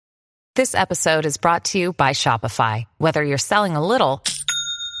This episode is brought to you by Shopify. Whether you're selling a little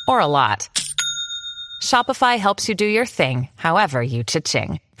or a lot, Shopify helps you do your thing, however you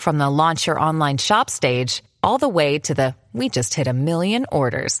cha-ching. From the launch your online shop stage, all the way to the we just hit 1 million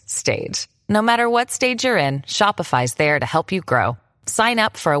orders stage. No matter what stage you're in, Shopify's there to help you grow. Sign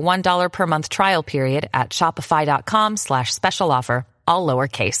up for a $1 per month trial period at shopify.com/special offer, all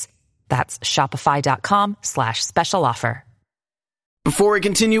lowercase. That's shopify.com/special offer. Before we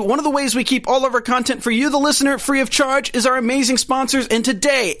continue, one of the ways we keep all of our content for you, the listener, free of charge is our amazing sponsors, and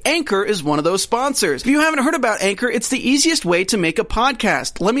today, Anchor is one of those sponsors. If you haven't heard about Anchor, it's the easiest way to make a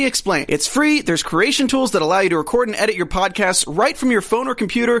podcast. Let me explain. It's free, there's creation tools that allow you to record and edit your podcasts right from your phone or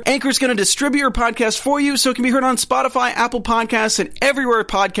computer. Anchor's going to distribute your podcast for you so it can be heard on Spotify, Apple Podcasts, and everywhere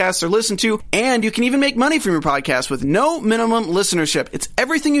podcasts are listened to, and you can even make money from your podcast with no minimum listenership. It's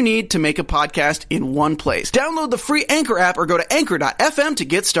everything you need to make a podcast in one place. Download the free Anchor app or go to anchor.fm to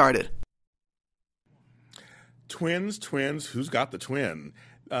get started. Twins, who's got the twin?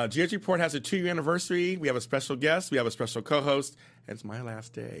 GH Report has a 2-year anniversary. We have a special guest. We have a special co-host. And it's my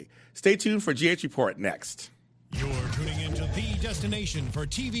last day. Stay tuned for GH Report next. You're tuning into the destination for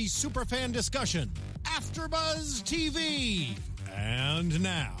TV superfan discussion, AfterBuzz TV. And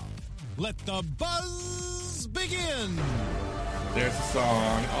now, let the buzz begin. There's the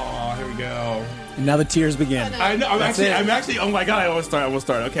song. Oh, here we go. And now the tears begin. I know. I'm actually. Oh my God! I won't start.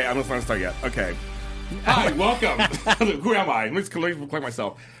 Okay, I'm not going to start yet. Okay. Hi, welcome. Who am I? Let me collect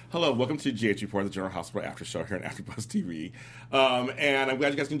myself. Hello, welcome to GH Report, the General Hospital After Show here on AfterBuzz TV. And I'm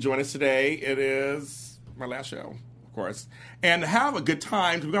glad you guys can join us today. It is my last show, of course, and have a good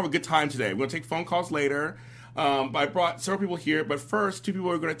time. We're gonna have a good time today. We're gonna take phone calls later. I brought several people here, but first, 2 people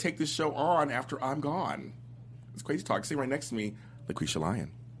are going to take this show on after I'm gone. It's crazy talk. Sitting right next to me, LaQuisha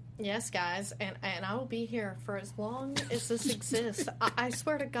Lyon. Yes, guys, and I will be here for as long as this exists. I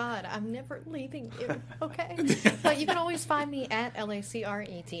swear to God, I'm never leaving you, okay? But you can always find me at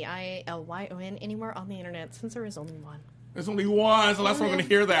LaCretialyon anywhere on the internet, since there is only one. There's only one. It's the last time I'm going to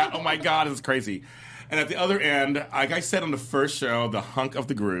hear that. Oh, my God, it's crazy. And at the other end, like I said on the first show, the hunk of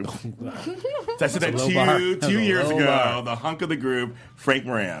the group. I said that 2 years ago. The hunk of the group, Frank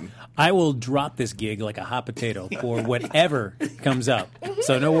Moran. I will drop this gig like a hot potato for whatever comes up.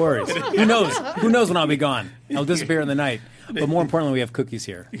 So no worries. Who knows? Who knows when I'll be gone? I'll disappear in the night. But more importantly, we have cookies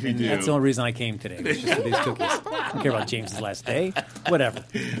here. And that's the only reason I came today. It's just for these cookies. I don't care about James's last day. Whatever.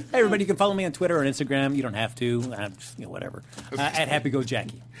 Hey, everybody, you can follow me on Twitter or Instagram. You don't have to. Whatever. At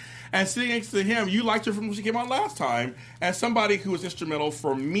HappyGoJackie. And sitting next to him, you liked her from when she came on last time, as somebody who was instrumental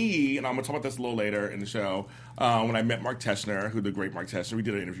for me, and I'm going to talk about this a little later in the show, when I met Mark Teschner, who the great Mark Teschner. We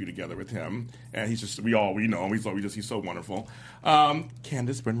did an interview together with him, and he's just, we know him, he's so wonderful.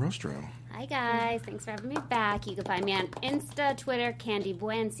 Candace Bren-Rostro. Hi, guys. Thanks for having me back. You can find me on Insta, Twitter, Candy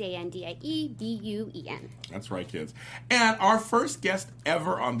Buen, CandiBuen. That's right, kids. And our first guest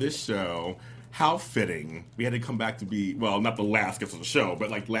ever on this show, how fitting. We had to come back to be, well, not the last guest of the show,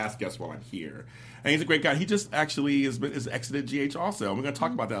 but like last guest while I'm here. And he's a great guy. He just actually is exited GH also. And we're going to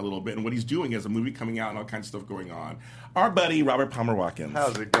talk about that a little bit and what he's doing as a movie coming out and all kinds of stuff going on. Our buddy, Robert Palmer Watkins.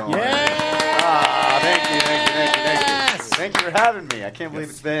 How's it going? Yeah! Thank you. Thank you for having me. I can't believe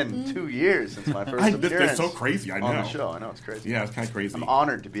it's been 2 years since my first appearance. It's so crazy, I know. On the show, I know, it's crazy. Yeah, it's kind of crazy. I'm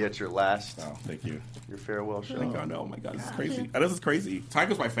honored to be at your last, thank you. Your farewell show. Thank God, oh my God, this is crazy. This is crazy. Time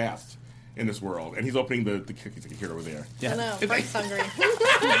goes by fast in this world, and he's opening the cookies. I can hear it over there. Yeah. I know, Frank's hungry.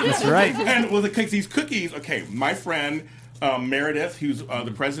 That's right. And with these cookies, okay, my friend Meredith, who's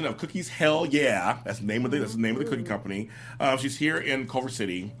the president of Cookies Hell Yeah, that's the name of the cookie company. She's here in Culver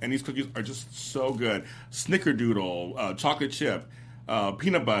City, and these cookies are just so good. Snickerdoodle, chocolate chip,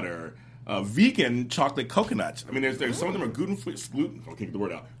 peanut butter, vegan chocolate coconut. I mean, there's some of them are gluten-free. I can't get the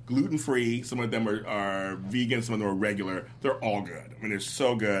word out. Gluten-free. Some of them are vegan. Some of them are regular. They're all good. I mean, they're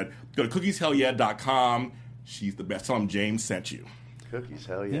so good. Go to cookieshellyeah.com. She's the best. Tell them James sent you. Cookies,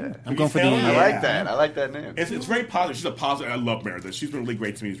 hell yeah. I'm going for the I like that. I like that name. It's very positive. She's a positive. I love Meredith. She's been really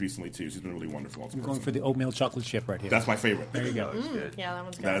great to me recently, too. She's been really wonderful. I'm going for the oatmeal chocolate chip right here. That's my favorite. There you go. Yeah, that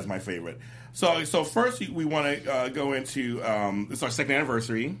one's good. That is my favorite. So first we want to go into, it's our second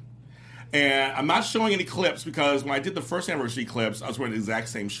anniversary. And I'm not showing any clips because when I did the first anniversary clips, I was wearing the exact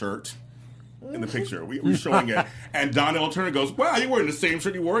same shirt in the picture. We were showing it. And Donnell Turner goes, wow, you're wearing the same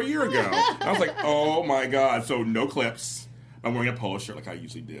shirt you wore a year ago. And I was like, oh, my God. So no clips. I'm wearing a polo shirt like I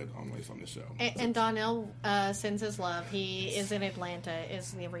usually did on the show. And Donnell sends his love. He is in Atlanta,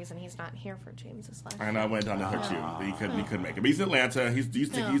 is the reason he's not here for James's last. And I went down to her too. He couldn't make it. But he's in Atlanta. He's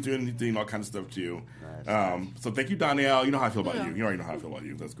doing all kinds of stuff too. So thank you, Donnell. You know how I feel about you. You already know how I feel about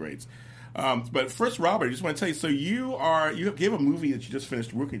you. That's great. But first, Robert, I just want to tell you. So you have a movie that you just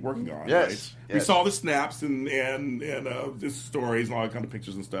finished working on. Yes. Right? Yes. We saw the snaps and just stories and all that kind of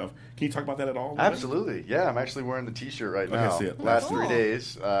pictures and stuff. Can you talk about that at all? Absolutely. Yeah, I'm actually wearing the T-shirt right now. I see it. Last Cool. 3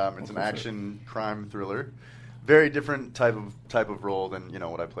 days. It's an action crime thriller. Very different type of role than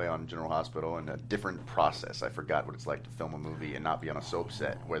what I play on General Hospital, and a different process. I forgot what it's like to film a movie and not be on a soap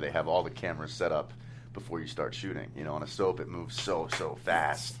set where they have all the cameras set up before you start shooting. On a soap it moves so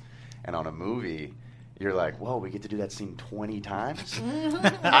fast, and on a movie you're like, whoa, we get to do that scene 20 times.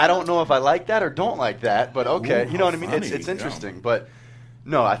 I don't know if I like that or don't like that, but okay. Ooh, You know what I mean? funny. It's interesting, but.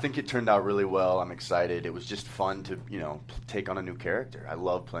 No, I think it turned out really well. I'm excited. It was just fun to, take on a new character. I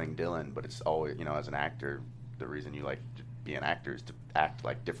love playing Dylan, but it's always, as an actor, the reason you like to be an actor is to act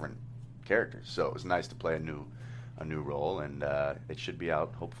like different characters. So it was nice to play a new role, and it should be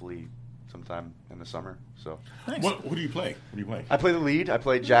out hopefully sometime in the summer. So, Nice. Who do you play? I play the lead. I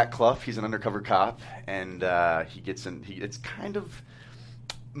play Jack Clough. He's an undercover cop, and it's kind of.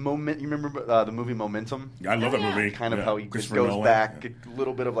 You remember the movie Momentum? I love that movie. Kind of how he just Christopher goes Nolan. back, a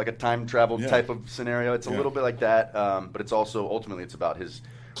little bit of like a time travel type of scenario. It's a little bit like that, but it's also ultimately it's about his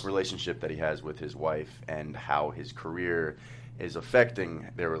relationship that he has with his wife and how his career is affecting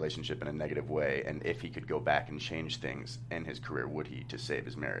their relationship in a negative way, and if he could go back and change things in his career, would he, to save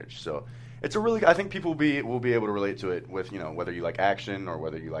his marriage? So it's I think people will be able to relate to it with whether you like action or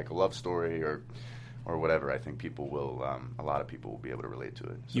whether you like a love story or whatever. I think people will. A lot of people will be able to relate to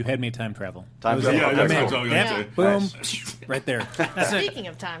it. So. You had me time travel. Time That was travel. it. Yeah, I'm that's in. what I was Yeah. gonna say. Boom. Nice. Right there. That's it. Speaking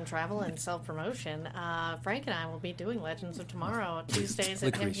of time travel and self-promotion, Frank and I will be doing Legends of Tomorrow on Tuesdays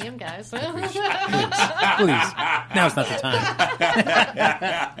at 10 p.m., guys. Please. Now's not the time.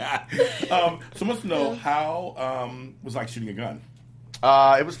 So wants to know how was it like shooting a gun?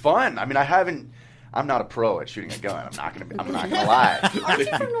 It was fun. I mean, I'm not a pro at shooting a gun. I'm not gonna lie.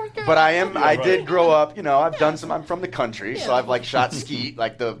 But I am. I did grow up. I've done some. I'm from the country, so I've like shot skeet,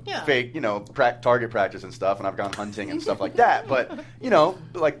 like the fake, target practice and stuff, and I've gone hunting and stuff like that. But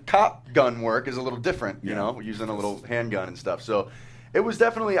like cop gun work is a little different. Using a little handgun and stuff. So it was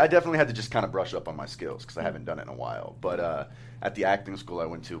definitely. I definitely had to just kind of brush up on my skills because I haven't done it in a while. But at the acting school I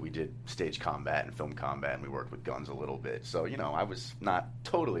went to, we did stage combat and film combat, and we worked with guns a little bit. So, I was not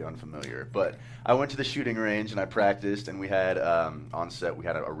totally unfamiliar. But I went to the shooting range, and I practiced, and we had, on set, we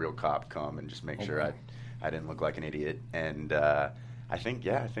had a real cop come and just make sure I didn't look like an idiot. And I think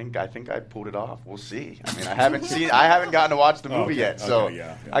I pulled it off. We'll see. I mean, I haven't gotten to watch the movie yet, so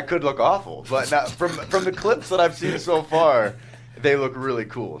I could look awful. But now, from the clips that I've seen so far, they look really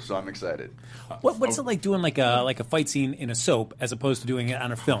cool, so I'm excited. What's it like doing like a fight scene in a soap as opposed to doing it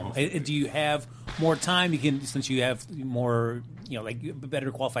on a film? Do you have more time? Since you have more,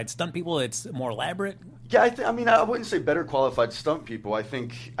 better qualified stunt people. It's more elaborate. Yeah, I wouldn't say better qualified stunt people. I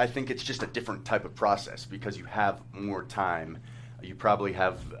think it's just a different type of process because you have more time. You probably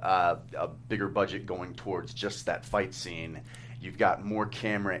have a bigger budget going towards just that fight scene. You've got more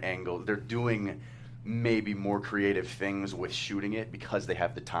camera angles. They're doing maybe more creative things with shooting it because they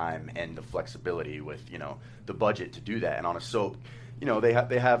have the time and the flexibility with the budget to do that. And on a soap, they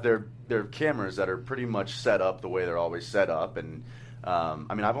have their cameras that are pretty much set up the way they're always set up. And I'm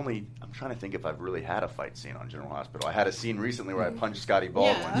trying to think if I've really had a fight scene on General Hospital. I had a scene recently where I punched Scotty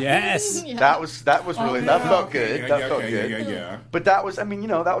Baldwin. Yes. Yeah. That was really that felt good. That felt good. Yeah. But that was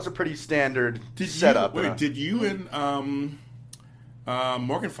that was a pretty standard setup. Did you and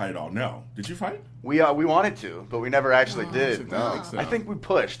Morgan fight at all? No. Did you fight? We wanted to, but we never actually did. so I No, think so. I think we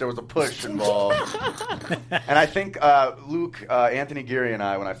pushed. There was a push involved, and I think Luke, Anthony Geary, and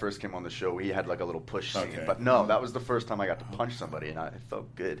I, when I first came on the show, we had like a little push scene. Okay. But no, that was the first time I got to punch somebody, and it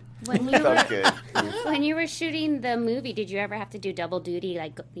felt good. When you It felt good. When you were shooting the movie, did you ever have to do double duty,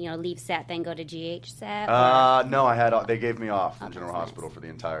 like leave set then go to GH set? No, I had. They gave me off in General that's Hospital for the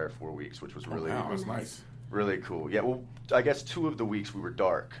entire 4 weeks, which was really Wow, that's nice. really cool. Yeah, well, I guess 2 of the weeks we were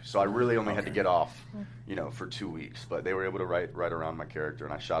dark, so I really only had to get off, for 2 weeks. But they were able to write around my character,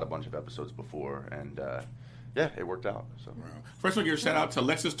 and I shot a bunch of episodes before, and it worked out. So. Wow. First, we'll give a shout out to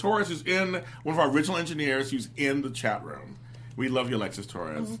Alexis Torres, who's one of our original engineers, who's in the chat room. We love you, Alexis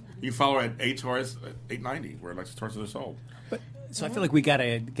Torres. You follow her at ATorres890, where Alexis Torres is sold. So I feel like we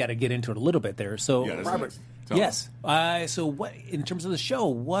gotta get into it a little bit there. So Yeah, that's Robert, nice. Tell yes. So what in terms of the show?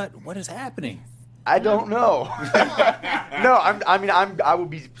 What is happening? I don't know. No, I will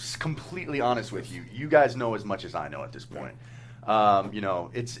be completely honest with you. You guys know as much as I know at this point. You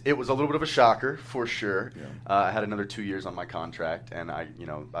know, it was a little bit of a shocker for sure. Yeah. I had another 2 years on my contract, and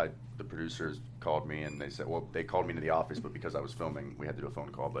the producers called me and they said, well, they called me to the office, but because I was filming, we had to do a phone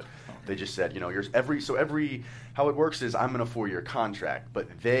call. But they just said, you know, how it works is I'm in a 4-year contract, but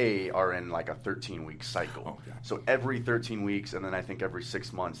they are in like a 13-week cycle. Oh, yeah. So every 13 weeks, and then I think every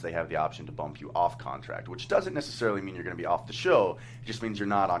 6 months, they have the option to bump you off contract, which doesn't necessarily mean you're going to be off the show. It just means you're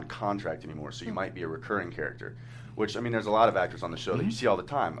not on contract anymore. So you might be a recurring character, which, I mean, there's a lot of actors on the show that you see all the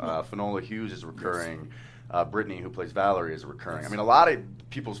time. Finola Hughes is recurring. Brittany, who plays Valerie, is recurring. I mean, a lot of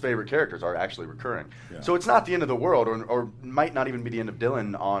people's favorite characters are actually recurring. Yeah. So it's not the end of the world, or might not even be the end of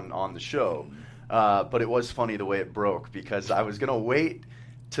Dylan on the show. But it was funny the way it broke, because I was going to wait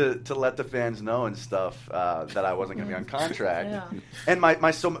to let the fans know and stuff that I wasn't going to be on contract. Yeah. And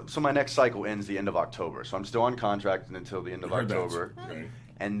my next cycle ends the end of October. So I'm still on contract until the end of October. Right.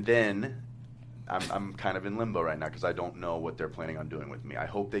 And then I'm kind of in limbo right now because I don't know what they're planning on doing with me. I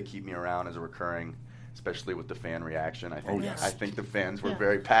hope they keep me around as a recurring, especially with the fan reaction. I think the fans were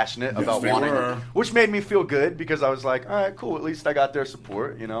very passionate about wanting it, which made me feel good because I was like, all right, cool. At least I got their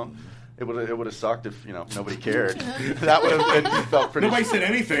support, you know. It would have sucked if, you know, nobody cared. That would have felt pretty. Nobody said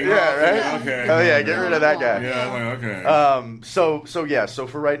anything. Yeah, right. Okay. Oh yeah, get rid of that guy. Yeah, okay. So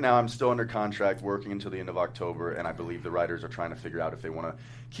for right now, I'm still under contract, working until the end of October, and I believe the writers are trying to figure out if they want to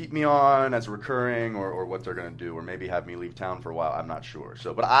keep me on as recurring or what they're going to do, or maybe have me leave town for a while. I'm not sure.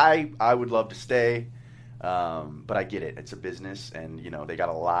 So, but I would love to stay. But I get it. It's a business, and you know they got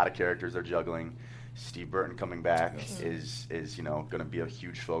a lot of characters they're juggling. Steve Burton coming back is you know going to be a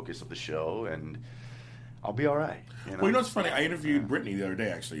huge focus of the show, and I'll be all right. You know? Well, you know what's funny? I interviewed Brittany the other day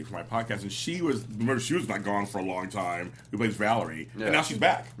actually for my podcast, and she was not gone for a long time. Who plays Valerie, and now she's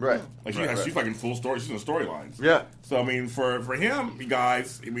back. Right. Like she's like in full story. She's in the storylines. Yeah. So I mean, for him, you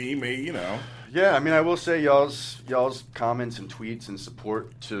guys, I mean, he may, you know. Yeah, I mean, I will say y'all's comments and tweets and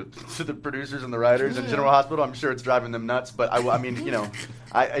support to the producers and the writers and General Hospital, I'm sure it's driving them nuts. But I mean, you know,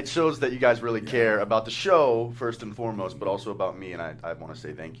 it shows that you guys really care about the show first and foremost, but also about me. And I want to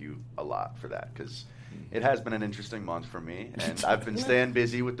say thank you a lot for that, because it has been an interesting month for me, and I've been staying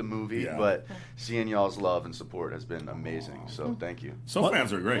busy with the movie, but seeing y'all's love and support has been amazing. So thank you.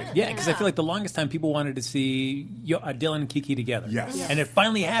 Fans are great. Yeah, because I feel like the longest time people wanted to see Dylan and Kiki together. Yes. And it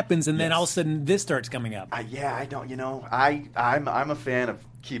finally happens, and then all of a sudden this starts coming up. I don't, you know, I'm a fan of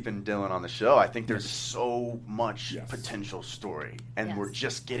keeping Dylan on the show. I think there's so much potential story, and we're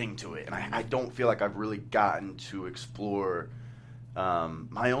just getting to it. And I don't feel like I've really gotten to explore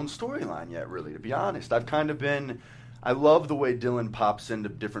my own storyline yet, really, to be honest. I love the way Dylan pops into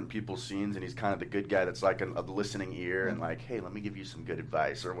different people's scenes, and he's kind of the good guy that's like a listening ear and like, hey, let me give you some good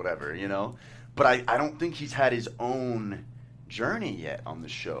advice or whatever, you know? But I don't think he's had his own journey yet on the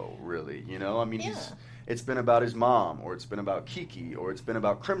show, really, you know? I mean, it's been about his mom, or it's been about Kiki, or it's been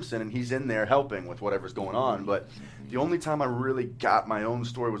about Crimson, and he's in there helping with whatever's going on. But the only time I really got my own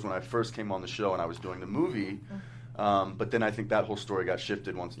story was when I first came on the show and I was doing the movie. But then I think that whole story got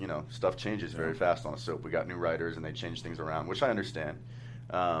shifted once, you know, stuff changes very fast on a soap. We got new writers and they change things around, which I understand.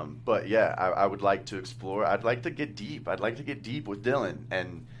 But yeah, I would like to explore. I'd like to get deep. I'd like to get deep with Dylan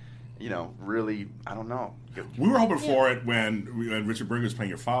and, you know, really, I don't know. We were hoping for it when Richard Berger was playing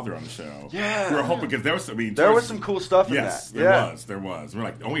your father on the show. Yeah. We were hoping because there was, there was some cool stuff in that. Yes, there was. We're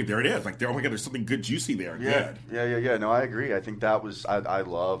like, oh wait, there it is. Like, there's something good, juicy there. Yeah. Good. Yeah. No, I agree. I think that was, I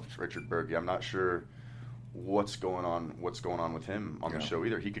loved Richard Berger. I'm not sure what's going on with him on the show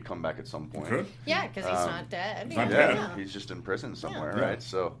either. He could come back at some point. Yeah, because he's not dead. He's not dead. Yeah. He's just in prison somewhere, right?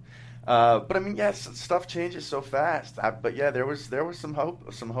 So, but I mean, stuff changes so fast. But yeah, there was some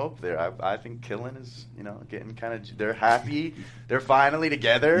hope there. I think Killen is, you know, getting kind of. They're happy. They're finally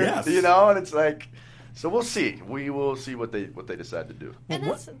together. Yes. You know, and it's like. So we'll see. We will see what they decide to do. And I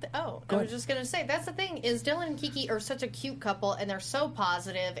was just gonna say that's the thing is Dylan and Kiki are such a cute couple, and they're so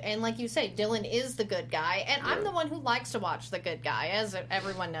positive. And like you say, Dylan is the good guy, and I'm the one who likes to watch the good guy, as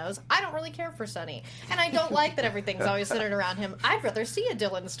everyone knows. I don't really care for Sonny, and I don't like that everything's always centered around him. I'd rather see a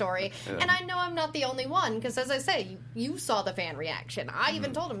Dylan story, and I know I'm not the only one because, as I say, you saw the fan reaction. I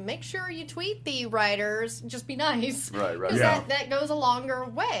even told him, make sure you tweet the writers, just be nice, right? Because that goes a longer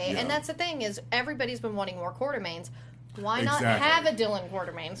way, and that's the thing is everybody's been wanting more Quartermains. Why not have a Dylan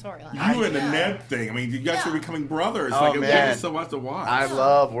Quartermain storyline? You and the Ned thing. I mean, you guys are becoming brothers. Oh, man. It's so much to watch. I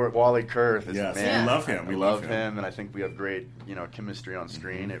love Wally Kurth. We love him. We love him, and I think we have great, you know, chemistry on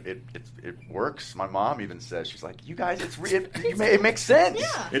screen. It works. My mom even says, she's like, "You guys, it makes sense."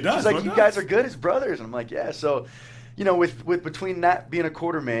 Yeah. It does. She's like, "You guys are good as brothers," and I'm like, "Yeah." So, you know, with between that being a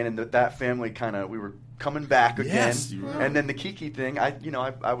Quartermain and that family we were coming back again. Yes, you were. And then the Kiki thing,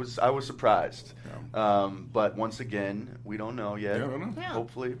 I was surprised. But once again, we don't know yet. Yeah, I don't know. Yeah.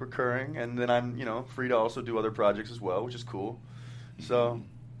 Hopefully recurring, and then I'm free to also do other projects as well, which is cool. So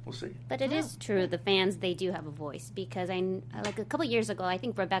we'll see. But it is true, the fans, they do have a voice, because like a couple years ago, I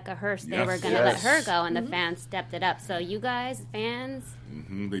think Rebecca Hurst, they were going to let her go, and the fans stepped it up. So you guys, fans,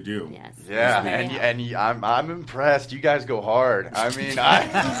 They do. yes, Yeah, and I'm impressed. You guys go hard. I mean,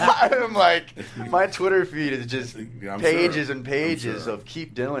 I'm like, my Twitter feed is just pages and pages of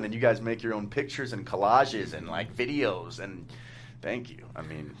Keep Dylan, and you guys make your own pictures and collages and like videos, and thank you. I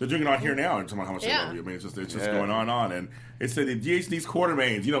mean, they're doing it on here now, and talking about how much they love you. I mean, it's just going on, and it's the DH needs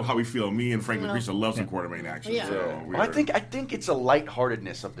Quartermains. You know how we feel. Me and Frank Lucretia love some Quartermain action. Yeah. So I think it's a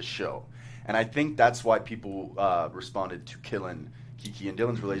lightheartedness of the show, and I think that's why people responded to killing Kiki and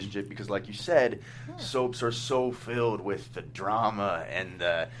Dylan's relationship, because like you said, soaps are so filled with the drama and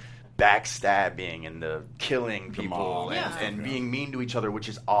the backstabbing and the killing people and being mean to each other, which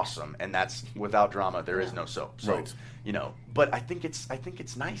is awesome, and that's without drama there is no soap. So but I think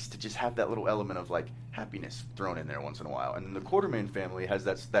it's nice to just have that little element of like happiness thrown in there once in a while. And the Quartermain family has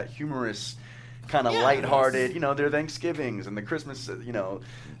that humorous kind of lighthearted, their Thanksgivings and the Christmas,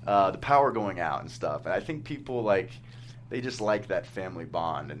 the power going out and stuff. And I think people they just like that family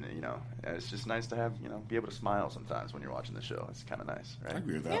bond, and it's just nice to have be able to smile sometimes when you're watching the show. It's kind of nice, right? I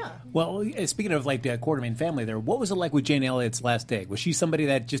agree with that. Yeah. Well, speaking of like the Quartermain family there, what was it like with Jane Elliott's last day? Was she somebody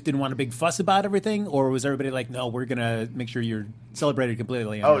that just didn't want a big fuss about everything, or was everybody like, no, we're going to make sure you're celebrated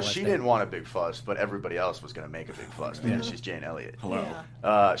completely? On She didn't want a big fuss, but everybody else was going to make a big fuss because she's Jane Elliott. Hello.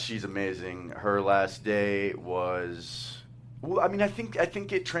 Yeah. She's amazing. Her last day was... Well, I mean, I think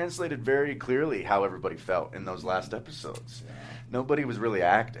it translated very clearly how everybody felt in those last episodes. Yeah. Nobody was really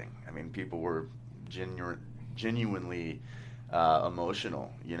acting. I mean, people were genuinely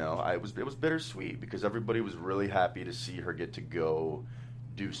emotional. It was bittersweet because everybody was really happy to see her get to go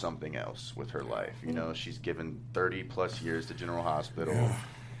do something else with her life. She's given 30 plus years to General Hospital. Yeah.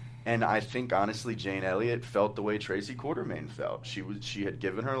 And I think honestly, Jane Elliott felt the way Tracy Quartermain felt. She had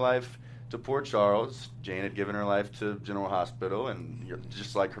given her life to Port Charles. Jane had given her life to General Hospital, and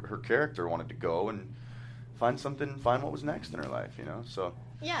just like her character wanted to go and find what was next in her life, so.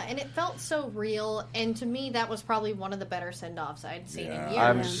 Yeah, and it felt so real, and to me, that was probably one of the better send-offs I'd seen in years.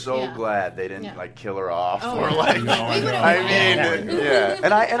 I'm so glad they didn't kill her off or and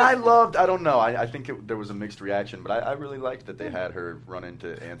I loved. I don't know. I think there was a mixed reaction, but I really liked that they had her run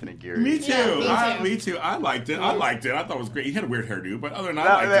into Anthony Geary. Me too. Yeah, me too. I liked it. I thought it was great. He had a weird hairdo, but other than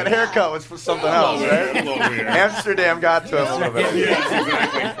that haircut was for something else, right? A little weird. Amsterdam got to him a little bit. Yes,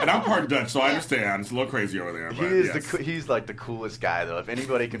 exactly. And I'm part Dutch, so I understand. It's a little crazy over there. But he's like the coolest guy, though. If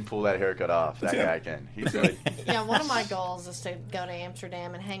anybody can pull that haircut off, that guy can. He's like, one of my goals is to go to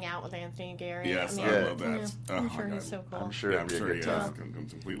Amsterdam and hang out with Anthony Geary. Yes, I love that. Yeah, I'm sure he's so cool. I'm sure it'd be a good time.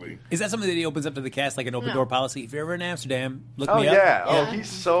 Completely. Is that something that he opens up to the cast, like an open door policy? If you're ever in Amsterdam, look me up.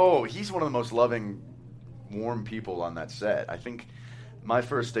 He's one of the most loving, warm people on that set. I think my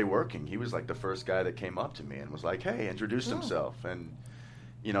first day working, he was like the first guy that came up to me and was like, hey, introduced himself. And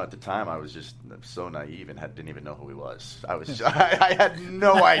at the time, I was just so naive and didn't even know who he was. I had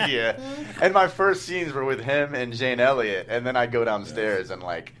no idea. And my first scenes were with him and Jane Elliott, and then I'd go downstairs and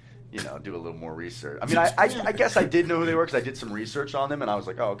do a little more research. I mean, I guess I did know who they were because I did some research on them, and I was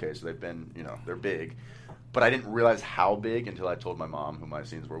like, oh, okay, so they've been, they're big. But I didn't realize how big until I told my mom who my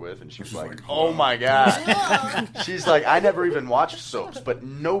scenes were with, and she was like, oh my God. She's like, I never even watched soaps, but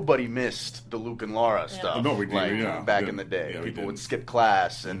nobody missed the Luke and Laura stuff. Oh, no, we did, back in the day. People would skip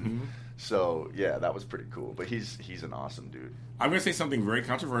class, and so, that was pretty cool. But he's an awesome dude. I'm going to say something very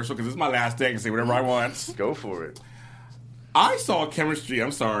controversial because this is my last day. I can say whatever I want. Go for it. I saw chemistry.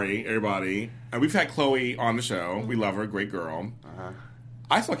 I'm sorry, everybody. And we've had Chloe on the show. We love her. Great girl. Uh-huh.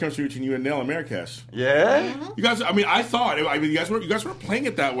 I saw chemistry between you and Nell and Marrakesh. Yeah? You guys, I mean, I thought, you guys weren't playing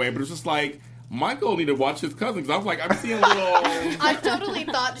it that way, but it was just like, Michael needed to watch his cousin, because I was like, I'm seeing a little... I totally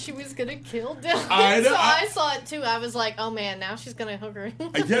thought she was going to kill Dylan, I saw it too. I was like, oh man, now she's going to hook her.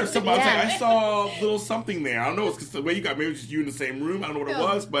 I saw a little something there. I don't know, it's the way you got, maybe it's just you in the same room, I don't know what it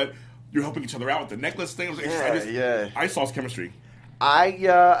was, but you're helping each other out with the necklace thing. I saw his chemistry.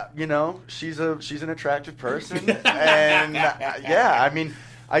 She's an attractive person, and I mean,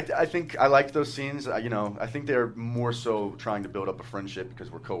 I think I liked those scenes. I think they're more so trying to build up a friendship because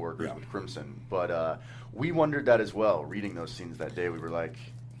we're coworkers with Crimson. But we wondered that as well. Reading those scenes that day, we were like,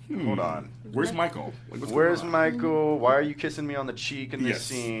 hold on, where's Michael? Where's Michael? Why are you kissing me on the cheek in this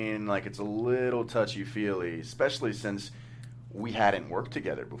scene? Like, it's a little touchy-feely, especially since we hadn't worked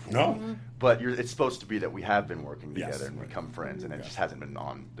together before. No. Mm-hmm. But it's supposed to be that we have been working together Yes. and become friends, and it just hasn't been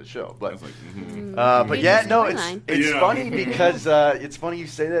on the show. But It's like, but yeah, no, it's Yeah. funny because it's funny you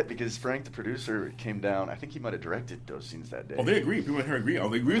say that because Frank, the producer, came down. I think he might have directed those scenes that day. Oh, they agree. People in here agree. Oh,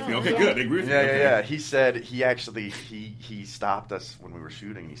 they agree with me. Okay, good. They agree with me. Yeah, Okay. yeah. He said he stopped us when we were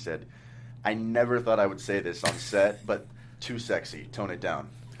shooting. He said, "I never thought I would say this on set, but too sexy. Tone it down."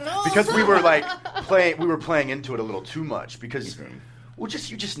 Because we were like playing into it a little too much because. Okay. Well,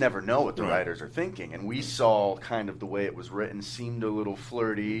 you just never know what the writers are thinking, and we saw kind of the way it was written seemed a little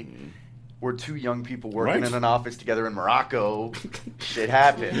flirty. We're two young people working in an office together in Morocco. Shit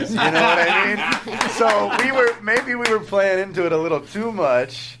happens, you know what I mean? So we were playing into it a little too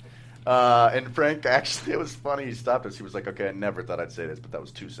much. And Frank, actually, it was funny. He stopped us. He was like, "Okay, I never thought I'd say this, but that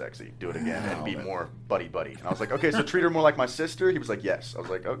was too sexy. Do it again and be more buddy-buddy." And I was like, "Okay, so treat her more like my sister." He was like, "Yes." I was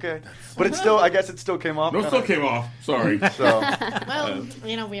like, "Okay," but I guess it still came off. No, it still came off. Sorry. So Well,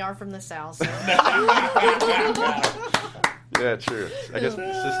 we are from the South. So. yeah, true. I guess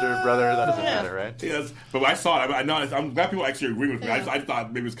sister, brother, that doesn't matter, right? Yes, but when I saw it, I'm glad people actually agree with me. I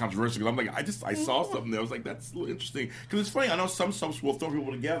thought maybe it was controversial because I'm like, I saw something there. I was like, that's a little interesting because it's funny. I know some subs will throw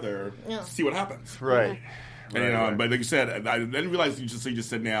people together to see what happens. Right. And, but like you said, I didn't realize you just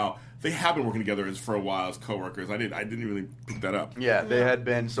said now they have been working together for a while as coworkers. I didn't really pick that up. Yeah, they had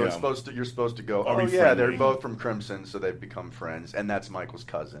been. So Yeah. you're supposed to go. Are we Oh yeah, they're friendly? both from Crimson, so they've become friends, and that's Michael's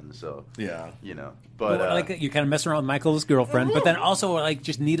cousin. So Yeah. But like you're kind of messing around with Michael's girlfriend, but then also like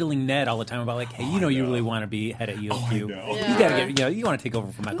just needling Ned all the time about like, hey, you really want to be head at UQ. know. You gotta get, you want to take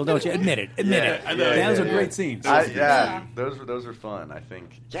over for Michael, don't you? Admit it. I know. Those are great scenes. those are fun. I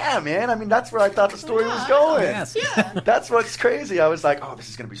think. Yeah, man. I mean, that's where I thought the story was going. Yes. That's what's crazy. I was like, oh, this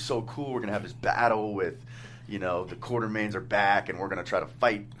is gonna be so cool. We're gonna have this battle with. The Quartermains are back, and we're going to try to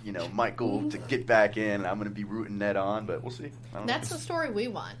fight, Michael to get back in, and I'm going to be rooting Ned on, but we'll see. I don't know. That's the story we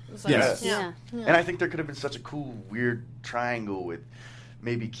want. So, Yes. Yeah. And I think there could have been such a cool, weird triangle with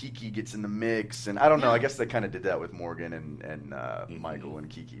maybe Kiki gets in the mix, and I don't know. I guess they kind of did that with Morgan and Michael and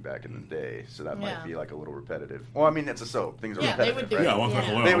Kiki back in the day, so that might be like a little repetitive. Well, I mean, it's a soap. Things are repetitive, they would do right? it. Yeah, one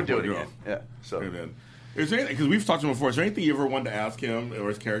person alone. They would do it Yeah. again. Yeah. So. Amen. Is there anything, because we've talked to him before, is there anything you ever wanted to ask him or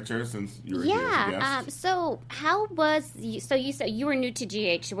his character since you were here as a guest? So how was you said you were new to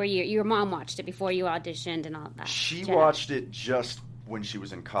GH where your mom watched it before you auditioned and all that? She jazz. watched it just when she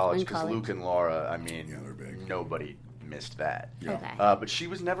was in college In because college. Luke and Laura, I mean, they're big. nobody missed that. Okay. But she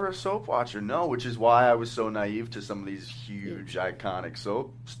was never a soap watcher, no, which is why I was so naive to some of these huge, iconic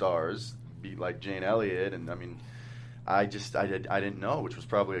soap stars, be like Jane Elliott, and I mean, I didn't know, which was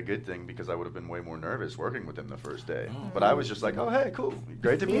probably a good thing because I would have been way more nervous working with him the first day. But I was just like, oh, hey, cool,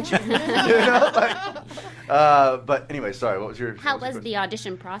 great to meet you. But anyway, sorry, what was your? How what your was the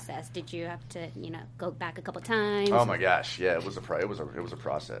audition process? Did you have to, go back a couple times? Oh my gosh, yeah, it was a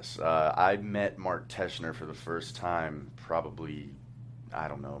process. I met Mark Teschner for the first time probably, I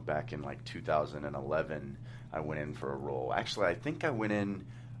don't know, back in like 2011. I went in for a role. Actually, I think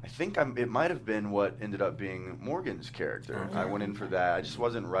it might have been what ended up being Morgan's character. I went in for that. I just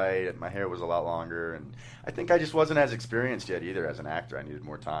wasn't right. My hair was a lot longer, and I think I just wasn't as experienced yet either as an actor. I needed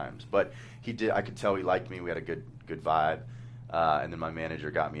more times. But he did. I could tell he liked me. We had a good vibe. And then my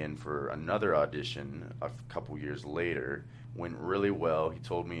manager got me in for another audition a couple years later. Went really well. He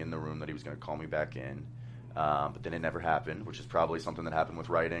told me in the room that he was going to call me back in. But then it never happened, which is probably something that happened with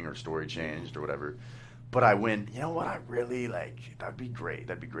writing or story changed or whatever. But I went, you know what, I really that'd be great.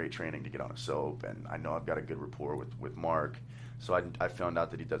 That'd be great training to get on a soap. And I know I've got a good rapport with Mark. So I found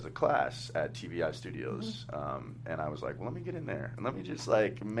out that he does a class at TVI Studios. And I was like, well, let me get in there. And let me just,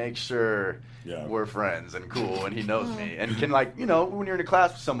 make sure we're friends and cool and he knows me. And can, when you're in a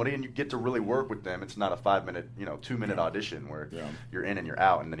class with somebody and you get to really work with them, it's not a 5-minute, 2-minute audition where you're in and you're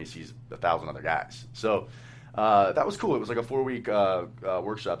out and then he sees 1,000 other guys. So that was cool. It was like a 4-week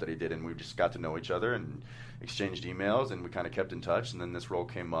workshop that he did, and we just got to know each other and exchanged emails, and we kind of kept in touch. And then this role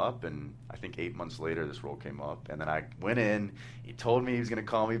came up, and I think 8 months later, this role came up. And then I went in. He told me he was going to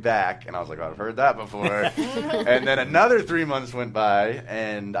call me back, and I was like, I've heard that before. And then another 3 months went by,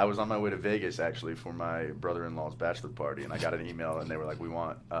 and I was on my way to Vegas actually for my brother-in-law's bachelor party, and I got an email, and they were like, we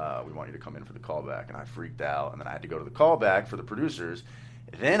want you to come in for the callback, and I freaked out, and then I had to go to the callback for the producers.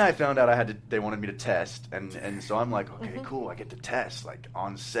 Then I found out they wanted me to test, and so I'm like, okay, cool, I get to test,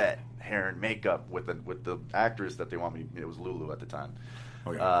 on set, hair and makeup with the actress that they want me. It was Lulu at the time.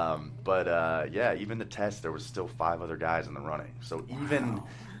 Oh, yeah. But even the test, there was still 5 other guys in the running. So even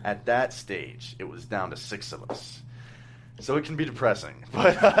at that stage, it was down to 6 of us. So it can be depressing,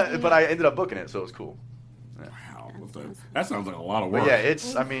 but I ended up booking it, so it was cool. Yeah. Wow, that sounds like a lot of work. But yeah,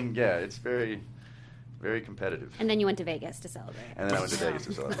 it's very Very competitive. And then you went to Vegas to celebrate. And then I went to Vegas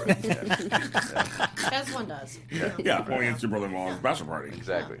to celebrate. As one does. Yeah, only it's your brother-in-law's bachelor party.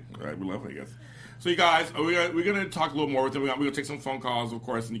 Exactly. Right, we love Vegas. So you guys, we're going to talk a little more with him. We're going to take some phone calls, of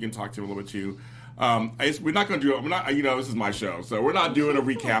course, and you can talk to him a little bit too. We're not going to do it. We're not, this is my show, so we're not doing a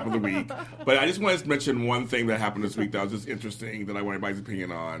recap of the week. But I just wanted to mention one thing that happened this week that was just interesting that I want everybody's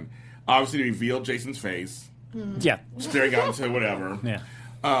opinion on. Obviously, they revealed Jason's face. Yeah. Staring out into whatever. Yeah.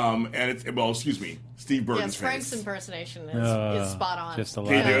 And it's, Steve Burton's yes, Frank's face. impersonation is spot on. Just a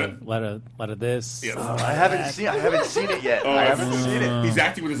lot of this. Yes. I haven't seen it yet. I haven't seen it. He's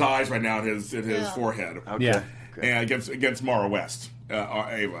acting with his eyes right now at his forehead. Okay. Yeah. And against Mara West, or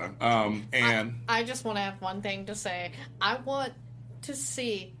Ava. And I just want to have one thing to say. I want to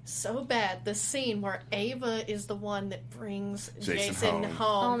see so bad the scene where Ava is the one that brings Jason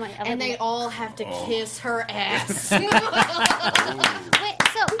home. Oh my! And they all have to kiss her ass. Wait,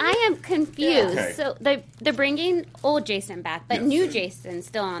 so I am confused. Okay. So they're bringing old Jason back, but new Jason's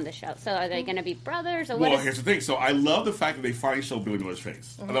still on the show. So are they going to be brothers or what? Well, here's the thing. So I love the fact that they finally showed Billy Miller's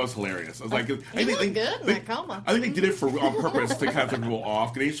face. I thought it was hilarious. I was like, He looked good in that coma. I think they did it on purpose to kind of throw people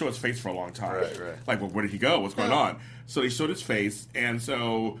off. They didn't show his face for a long time. Right. Like, well, where did he go? What's going on? So they showed his face, and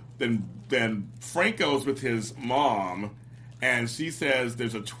so then Frank goes with his mom, and she says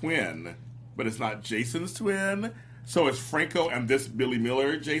there's a twin, but it's not Jason's twin. So it's Franco and this Billy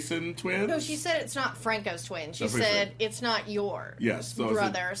Miller Jason twin? No, she said it's not Franco's twin. She That's what she said said. it's not your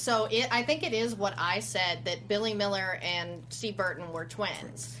brother. So I think it is what I said, that Billy Miller and Steve Burton were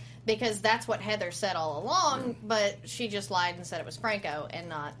twins. Because that's what Heather said all along, but she just lied and said it was Franco and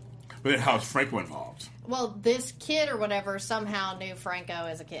not... But then how is Franco involved? Well, this kid or whatever somehow knew Franco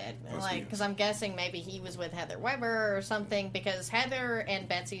as a kid. Must be. Because I'm guessing maybe he was with Heather Weber or something, because Heather and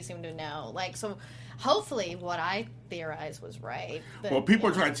Betsy seem to know. So hopefully what I theorized was right. But, Well, people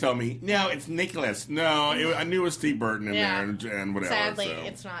are trying to tell me, no, it's Nicholas. No, I knew it was Steve Burton in there and whatever. Sadly, so.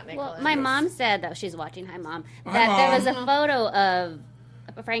 it's not Nicholas. Well, my mom said, though, she's watching, hi Mom, Hi, that there was Mom. a photo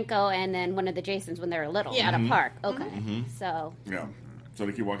of Franco and then one of the Jasons when they were little at a park. Okay, so... Yeah. So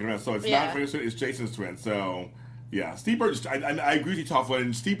they keep walking around. So it's Yeah. not Franco's twin, it's Jason's twin. So, yeah. Steve Burton, I agree with you, Tough,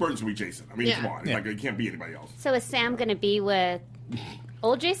 and Steve Burton's going to be Jason. I mean, Yeah. come on. Yeah. Like, it can't be anybody else. So is Sam going to be with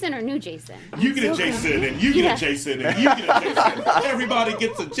old Jason or new Jason? You get a Jason, and you get a Jason, and you get a Jason. Everybody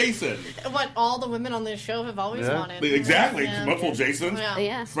gets a Jason. What all the women on this show have always wanted. Exactly. Yeah. Multiple Jasons. Yeah.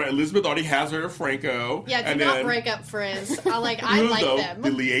 Yeah. Elizabeth already has her Franco. Yeah, do and not then, break up Frizz. I like though, them.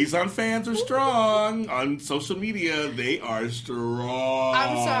 The liaison fans are strong. On social media, they are strong.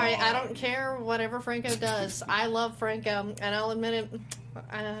 I'm sorry, I don't care whatever Franco does. I love Franco, and I'll admit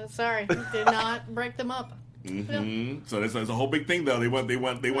it. Sorry, did not break them up. Mm-hmm. So there's a whole big thing though. They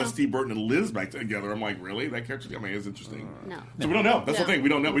want Steve Burton and Liz back together. I'm like, really? That character? I mean, it's interesting. No. So we don't know. That's the thing. We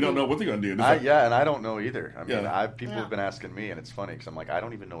don't know. We don't know what they're going to do. And I don't know either. I mean, Yeah. people have been asking me, and it's funny because I'm like, I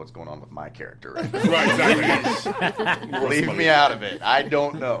don't even know what's going on with my character. Right, Right, exactly. Leave me out of it. I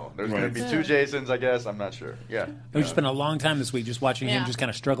don't know. There's going Right. to be two Jasons, I guess. I'm not sure. Yeah. We've spent a long time this week just watching him Yeah. just kind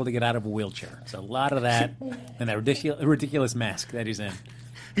of struggle to get out of a wheelchair. It's a lot of that and that ridiculous mask that he's in.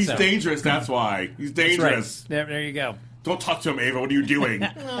 He's So- dangerous. That's why he's That's dangerous. right. There you go. Don't talk to him, Ava. What are you doing?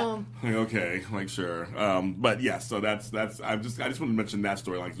 No. Okay, like sure. But yeah, so that's. I just wanted to mention that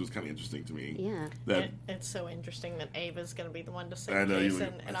storyline because it was kind of interesting to me. Yeah. That It's so interesting that Ava's going to be the one to I save know, you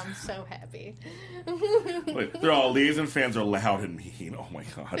Jason, would- and I'm so happy. Wait, they're all liaison fans are loud and mean. Oh my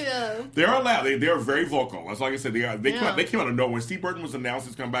god. Yeah. They're loud. They're very vocal. That's like I said. They Yeah. came out of nowhere. When Steve Burton was announced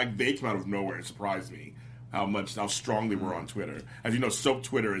his comeback, they came out of nowhere and surprised me how strong they were on Twitter. As you know, soap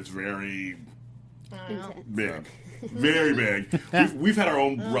Twitter is very big. Very big. We've had our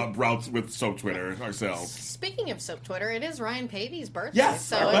own routes with soap Twitter ourselves. Speaking of Soap Twitter, it is Ryan Pavy's birthday. Yes,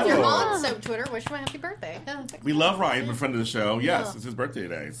 So our if you're birthday. on Soap Twitter, wish him a happy birthday. Yeah. We love Ryan, a friend of the show. Yes, Yeah. it's his birthday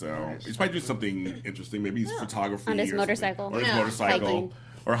today, so he's probably doing something interesting. Maybe he's photography On his or something. motorcycle. or his Yeah. motorcycle, Hiking.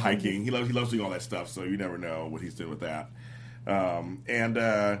 or hiking. He loves doing all that stuff. So you never know what he's doing with that.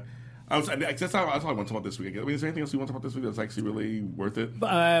 I guess I want to talk about this week. I mean, is there anything else you want to talk about this week that's actually really worth it?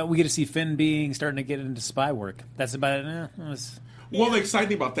 We get to see Finn starting to get into spy work. That's about it. Well, the exciting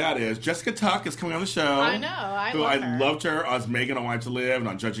thing about that is Jessica Tuck is coming on the show. I know. I who love I her. loved her as Megan on Wanted to Live and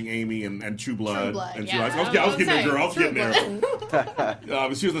on Judging Amy and True Blood. True Blood, And yeah. I was getting there, girl. I was True getting there.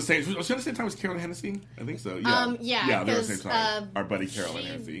 Blood. She was the same. Was she at the same time as Carolyn Hennessy? I think so. Yeah. Yeah, Yeah, they were at the 'cause, same time. Our buddy Carolyn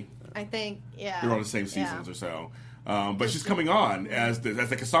Hennessy. I think, yeah. They were on the same seasons or so. But she's coming on as the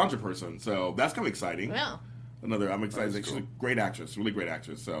Cassandra person, so that's kind of exciting. Yeah. I'm excited. She's a great actress, really great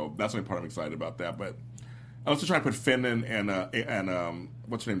actress. So that's the only part I'm excited about that. But I was just trying to put Finn and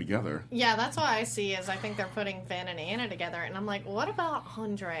what's her name together. Yeah, that's what I see. Is I think they're putting Finn and Anna together, and I'm like, what about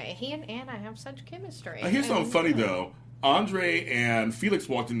Andre? He and Anna have such chemistry. Here's something funny though. Andre and Felix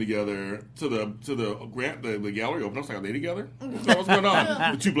walked in together to the gallery open. I was like, are they together? What's going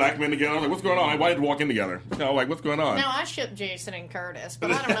on? The two black men together. I was like, what's going on? Why did they walk in together? Like, what's going on? Now I ship Jason and Curtis,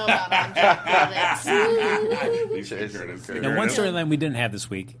 but I don't know about Andre. Curtis. Now, one storyline we didn't have this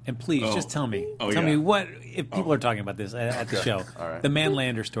week, and please just tell me, what if people are talking about this at the show, the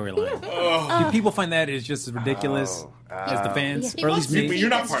Manlander storyline. Do people find that is just as ridiculous as the fans, or at least me? You're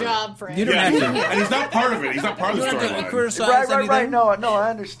not part of it. You don't have to, and he's not part of it. He's not part of the storyline. Right. No, I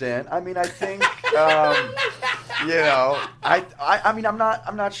understand. I mean, I think, I mean, I'm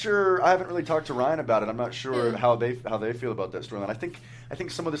not sure. I haven't really talked to Ryan about it. I'm not sure how they feel about that storyline. I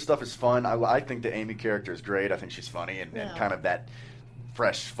think some of the stuff is fun. I think the Amy character is great. I think she's funny and kind of that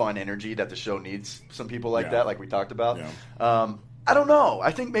fresh, fun energy that the show needs. Some people like that, like we talked about. Yeah. I don't know.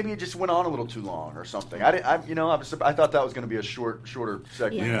 I think maybe it just went on a little too long or something. I thought that was going to be a shorter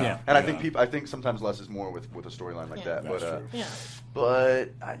segment. Yeah. And I think sometimes less is more with a storyline like that.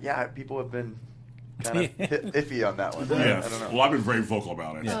 But people have been kind of iffy on that one. Yeah. I don't know. Well, I've been very vocal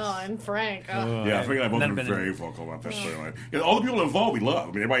about it. Oh, and Frank. Oh. Yeah, Frank and I both been very vocal about that storyline. All the people involved, we love.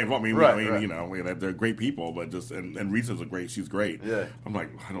 I mean, everybody involved. They're great people, but just and Risa's she's great. Yeah. I'm like,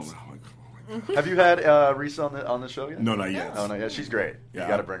 I don't know. Have you had Risa on the show yet? No, not yet. Oh, no, yeah, she's great. Yeah. You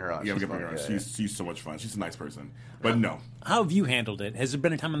got to bring her on. Yeah, we got to bring her on. She's so much fun. She's a nice person. But no. How have you handled it? Has there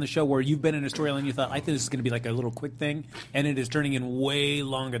been a time on the show where you've been in a storyline you thought, I think this is going to be like a little quick thing, and it is turning in way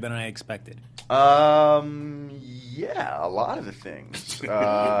longer than I expected? Yeah, a lot of the things.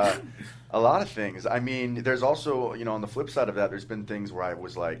 A lot of things. I mean, there's also, on the flip side of that, there's been things where I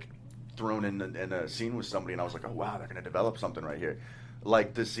was like thrown in a scene with somebody, and I was like, oh wow, they're going to develop something right here.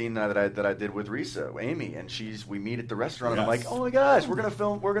 Like the scene that I did with Risa, Amy, and we meet at the restaurant, and I'm like, oh my gosh, we're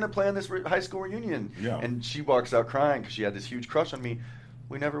gonna plan this high school reunion, and she walks out crying because she had this huge crush on me.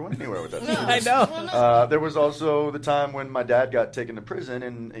 We never went anywhere with that. I know. There was also the time when my dad got taken to prison,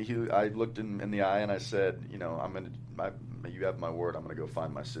 and I looked in the eye and I said, you have my word, I'm gonna go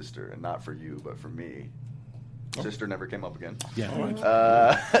find my sister, and not for you, but for me. Sister never came up again.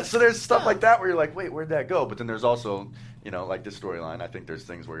 Yeah. So there's stuff like that where you're like, wait, where'd that go? But then there's also, like this storyline. I think there's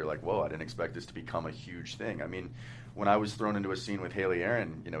things where you're like, whoa, I didn't expect this to become a huge thing. I mean, when I was thrown into a scene with Haley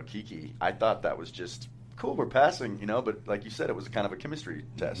Aaron, Kiki, I thought that was just cool. We're passing, but like you said, it was kind of a chemistry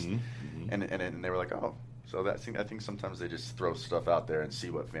test, and they were like, oh, so I think sometimes they just throw stuff out there and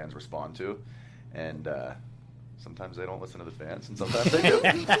see what fans respond to, and. Sometimes they don't listen to the fans, and sometimes they do.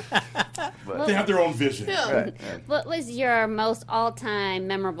 But they have their own vision. Yeah. Right. What was your most all-time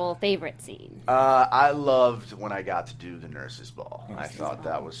memorable favorite scene? I loved when I got to do the nurses' ball. I thought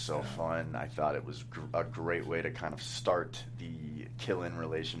that was so fun. I thought it was a great way to kind of start the Killin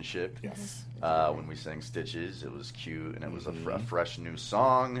relationship. Yes. When we sang Stitches, it was cute, and it was a fresh new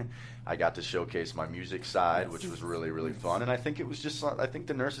song. I got to showcase my music side, which was really, really fun. And I think I think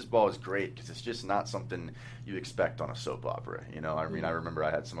the nurses' ball is great because it's just not something you expect on a soap opera. I mean, I remember I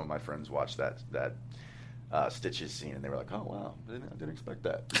had some of my friends watch that Stitches scene, and they were like, "Oh wow, I didn't expect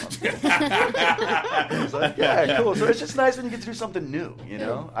that." I was like, "Yeah, cool." So it's just nice when you get to do something new.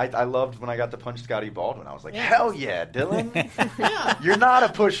 I loved when I got to punch Scotty Baldwin. I was like, "Hell yeah, Dylan! You're not a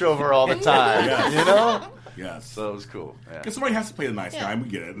pushover all the time." Yes. So it was cool. Because somebody has to play the nice guy, and we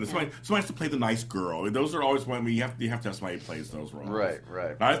get it. And somebody has to play the nice girl. Those are always when you have to have somebody who plays those roles. Right.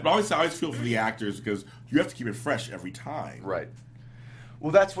 I always feel for the actors because you have to keep it fresh every time. Right.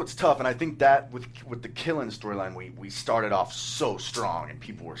 Well, that's what's tough, and I think that with the Killin storyline, we started off so strong, and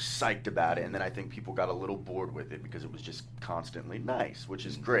people were psyched about it, and then I think people got a little bored with it because it was just constantly nice, which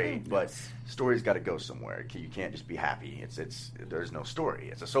is great, but story's got to go somewhere. You can't just be happy. There's no story.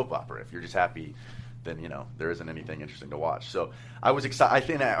 It's a soap opera. If you're just happy, then there isn't anything interesting to watch. So I was excited. I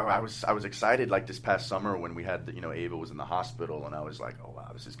think I was excited like this past summer when we had Ava was in the hospital, and I was like, oh wow,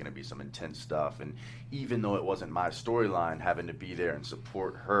 this is going to be some intense stuff. And even though it wasn't my storyline, having to be there and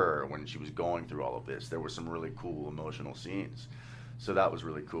support her when she was going through all of this, there were some really cool emotional scenes. So that was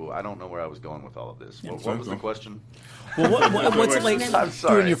really cool. I don't know where I was going with all of this. What was the question? Well, what's it like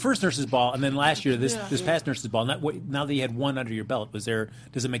doing your first nurse's ball, and then last year this past nurse's ball? Now that you had one under your belt, does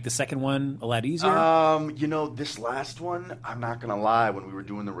it make the second one a lot easier? This last one, I'm not gonna lie. When we were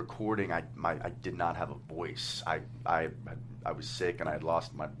doing the recording, I did not have a voice. I was sick and I had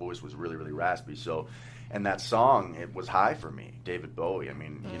lost my voice. Was really, really raspy. So, and that song, it was high for me. David Bowie. I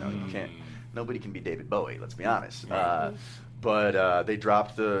mean, you can't. Nobody can be David Bowie. Let's be honest. But they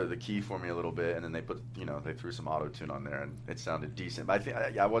dropped the key for me a little bit, and then they they threw some auto-tune on there, and it sounded decent. But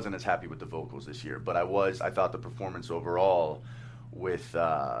I wasn't as happy with the vocals this year, but I thought the performance overall with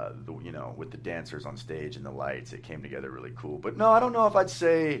with the dancers on stage and the lights, it came together really cool. But no, I don't know if I'd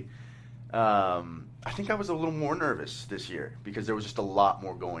say. I think I was a little more nervous this year because there was just a lot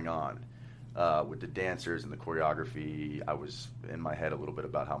more going on with the dancers and the choreography. I was in my head a little bit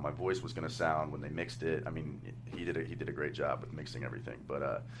about how my voice was going to sound when they mixed it. I mean, he did a great job with mixing everything.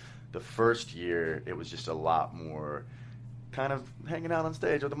 But the first year, it was just a lot more kind of hanging out on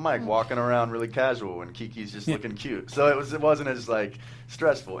stage with a mic, walking around really casual, and Kiki's just looking cute. So it wasn't as like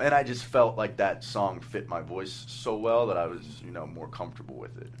stressful, and I just felt like that song fit my voice so well that I was more comfortable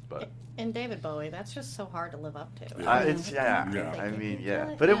with it. But and David Bowie, that's just so hard to live up to. But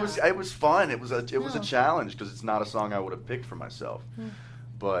it was fun. It was a challenge because it's not a song I would have picked for myself.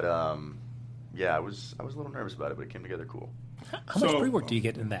 But I was a little nervous about it, but it came together cool. How much pre-work do you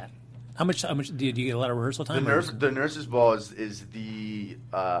get in that? How much do you get a lot of rehearsal time? The nurses' ball is the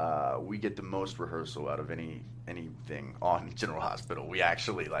we get the most rehearsal out of anything on General Hospital. We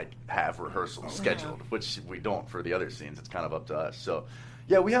actually have rehearsals scheduled, which we don't for the other scenes. It's kind of up to us. So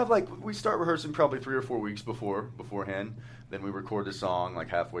yeah, we have we start rehearsing probably 3 or 4 weeks beforehand. Then we record the song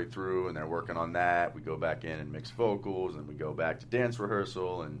halfway through, and they're working on that. We go back in and mix vocals, and we go back to dance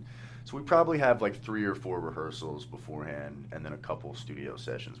rehearsal, and so we probably have 3 or 4 rehearsals beforehand, and then a couple studio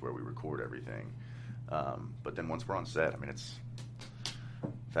sessions where we record everything. But then once we're on set, it's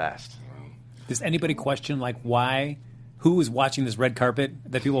fast. Does anybody question why? Who is watching this red carpet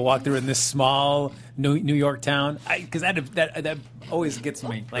that people walk through in this small New York town? Because that always gets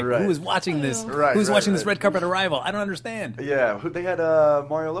me. Who is watching this? Who's watching this red carpet arrival? I don't understand. Yeah, they had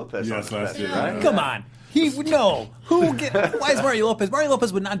Mario Lopez. Yes, last year. Right? Come on. He would know. Why is Mario Lopez? Mario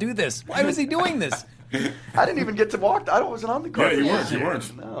Lopez would not do this. Why was he doing this? I didn't even get to walk. I wasn't on the carpet. Yeah, you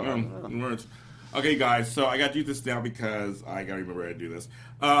weren't. No. You weren't. Okay, guys, so I got to do this now because I got to remember how to do this.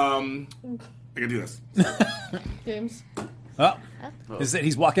 I got to do this. James. Oh.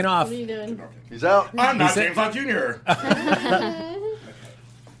 He's walking off. What are you doing? He's out. I'm not James Lott Jr.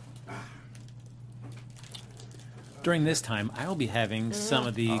 During this time, I'll be having some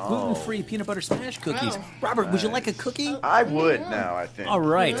of the gluten-free peanut butter smash cookies. Robert, would you like a cookie? I would now, I think. All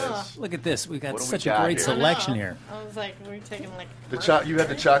right. Look at this. We've got such a great selection here. I was like, we're taking you had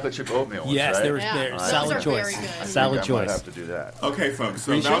the chocolate chip oatmeal ones, yes, right? they're Those solid are choice. very good. Solid choice. I might have to do that. Okay, folks,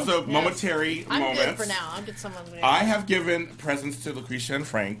 so that was a momentary I'm moment. good for now. I'll get some of them. I have given presents to Lucretia and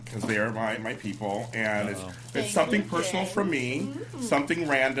Frank because they are my people, and it's something personal from me, something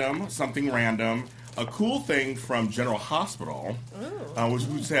random, a cool thing from General Hospital,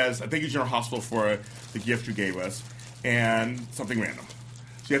 who says, thank you, General Hospital, for the gift you gave us, and something random.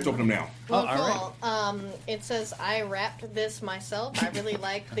 So you have to open them now. Well, cool. Right. It says, I wrapped this myself. I really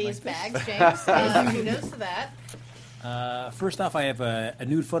like these bags, James. Kudos to that. First off, I have a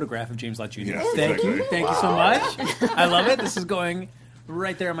nude photograph of James Lott Jr. Yes, Thank you. exactly. Thank you so much. I love it. This is going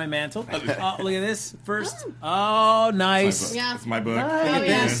right there on my mantle. Look at this. First. Oh, nice. It's my book. Nice. Look at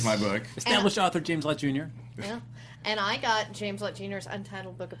this. It's my book. Established author James Lott Jr. Yeah. And I got James Lott Jr.'s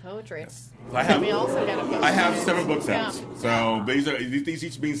Untitled Book of Poetry. I also got a book. I have 7 books out. Yeah. So these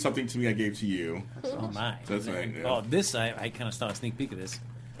each mean something to me I gave to you. Oh, my. That's right. Yeah. Oh, this, I kind of saw a sneak peek of this.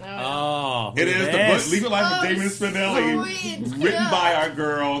 Oh, It is the book Leave It Life with Damon Spinelli, sweet. written by our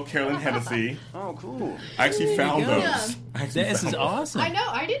girl Carolyn Hennessy. Oh, cool. I actually found those. Yeah. This is awesome. I know.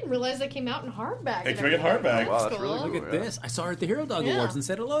 I didn't realize they came out in hardback. They came out in hardback. Wow, that's cool. really Look at this. I saw her at the Hero Dog Awards and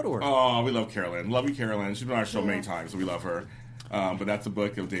said hello to her. Oh, we love Carolyn. Love you, Carolyn. She's been on our show many times, so we love her. But that's a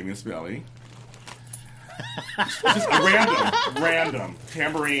book of Damien Spinelli. Just random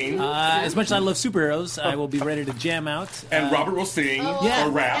tambourine. As much as I love superheroes, I will be ready to jam out. And Robert will sing yeah.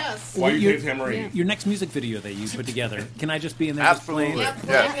 or rap Yes. while you play tambourine. Your next music video that you put together, can I just be in there? Absolutely. Yep,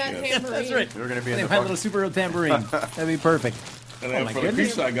 Yeah. tambourine. That's right. We're going to be in They the have a little superhero tambourine. That'd be perfect. And then my for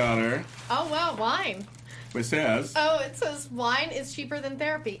goodness. Lucretia, I got her. Oh, wow, wine. It says. Oh, it says wine is cheaper than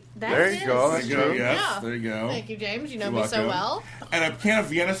therapy. There you go. There you go. Yes. Yeah. There you go. Thank you, James. You know You're me so welcome. well. And a can of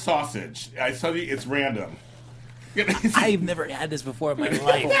Vienna sausage. I tell you, it's random. I've never had this before in my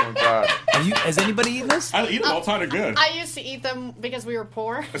life. Oh, God. Has anybody eaten this? I eat them all the time. They're good. I used to eat them because we were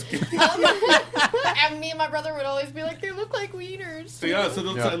poor. And me and my brother would always be like, they look like wieners. So yeah, so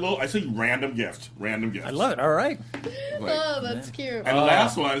that's a little. I say random gift. Random gift. I love it. All right. Oh, that's cute. And the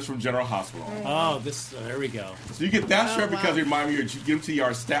last one is from General Hospital. Oh, there we go. So you get that shirt because you remind me your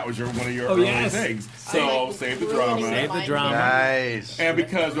GMTR stat was one of your early things. So save the drama. Save the drama. Nice. And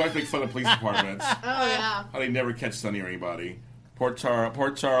because we like to make fun of police departments, Oh, yeah. how they never catch Sonny or anybody. Port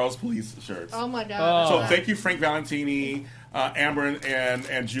Charles police shirts. Oh my God! So thank you, Frank Valentini, Amber,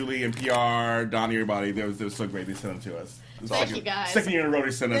 and Julie and PR, Donnie, everybody. They were so great. They sent them to us. Thank you, guys. Second year in a row,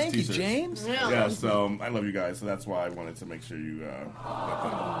 they sent us Thank you, T-shirts. James. Yeah, so I love you guys. So that's why I wanted to make sure you. Yes,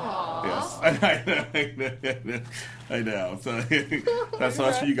 I know. So that's so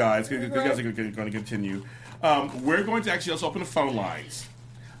much for you guys. You guys are going to continue. We're going to actually also open the phone lines.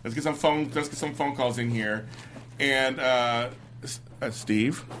 Let's get some phone calls in here. And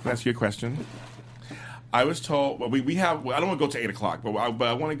Steve, can I ask you a question? I was told we have. I don't want to go to 8 o'clock, but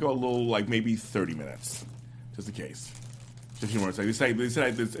I want to go a little, like maybe 30 minutes, just in case. Just more. They said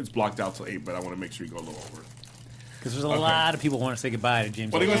it's blocked out till 8, but I want to make sure you go a little over. Because there's a lot of people who want to say goodbye to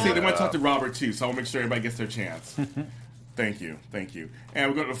James. Well, they want to talk to Robert too, so I want to make sure everybody gets their chance. Thank you. And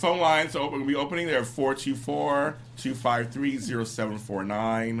we're going to the phone lines. So we'll be opening there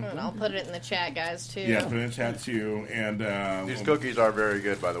 424-253-0749. And I'll put it in the chat, guys, too. Yeah, put it in the chat too. And these cookies are very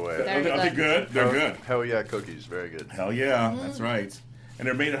good, by the way. Are they good? They're good. Hell yeah, cookies, very good. Hell yeah, that's right. And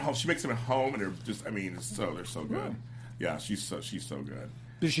they're made at home. She makes them at home, and they're just. I mean, they're so good. Yeah, she's so good.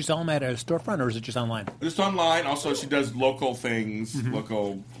 Does she sell them at a storefront, or is it just online? Just online. Also, she does local things,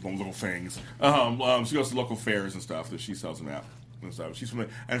 local things. She goes to local fairs and stuff that she sells them at. And so she's from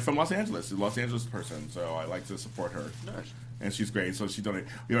Los Angeles. She's a Los Angeles person, so I like to support her. Nice. And she's great. So she's done it.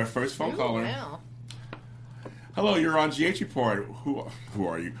 We have our first phone caller. Wow. Hello, you're on GH Report. Who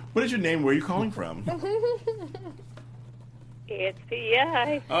are you? What is your name? Where are you calling from? It's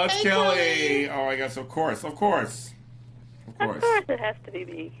PI. Oh, it's Kelly. Oh, I guess. Of course. Of course it has to be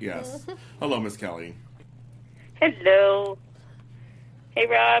me. Yes. Hello, Miss Kelly. Hello. Hey,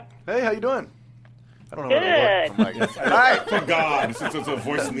 Rob. Hey, how you doing? I don't know Good. what to Hi. For God, since it's a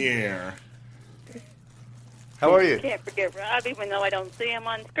voice in the air. How are you? Can't forget Rob, even though I don't see him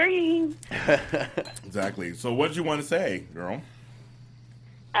on screen. Exactly. So what did you want to say, girl?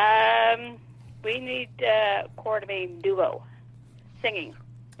 We need coordinating duo. Singing.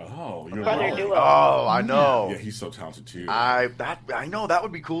 Oh, you're Brother right. duo. Oh, I know. Yeah, he's so talented too. I know that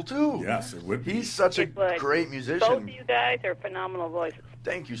would be cool too. Yes, it would be. He's such a It would. great musician. Both of you guys are phenomenal voices.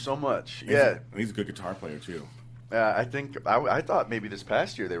 Thank you so much. And he's a good guitar player too. I think I thought maybe this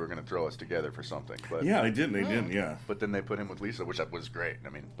past year they were going to throw us together for something, but Yeah, they didn't. Yeah. But then they put him with Lisa, which was great. I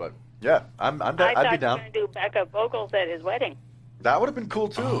mean, but yeah, I'd I be thought you were down. going to do backup vocals at his wedding. That would have been cool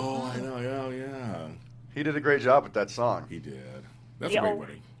too. Oh, I know. Yeah. He did a great job with that song. He did. That's Yo. a great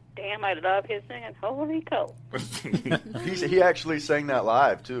wedding. Damn, I love his singing. Holy cow. He actually sang that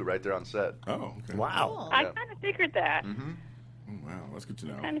live too, right there on set. Oh, okay. Wow. I kind of figured that. Mm-hmm. Oh, wow, that's good to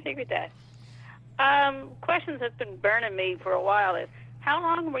know. Kind of figured that. Questions that's been burning me for a while is, how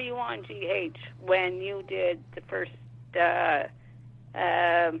long were you on GH when you did the first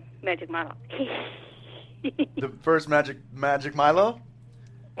Magic Milo? The first Magic Milo.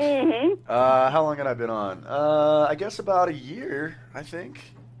 Mm-hmm. How long had I been on? I guess about a year. I think.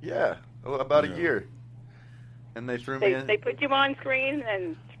 Yeah, about a year. And they threw me in. They put you on screen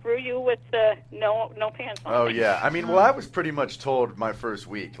and threw you with no pants on. Oh yeah, I mean, well, I was pretty much told my first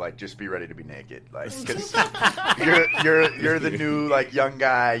week, like, just be ready to be naked, like, because you're the new like young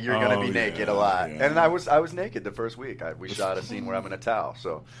guy, you're gonna be naked a lot, and I was naked the first week. We shot a scene where I'm in a towel,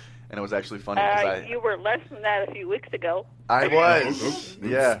 and it was actually funny because you were less than that a few weeks ago. I was, Oops.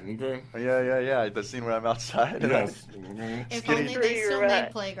 yeah, Okay. yeah, the scene where I'm outside. Yes. If only they still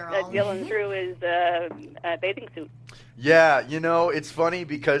made Playgirl. Dylan threw his bathing suit. Yeah, it's funny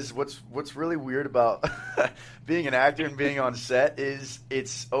because what's really weird about being an actor and being on set is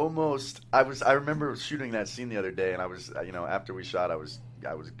it's almost. I remember shooting that scene the other day, and I was after we shot, I was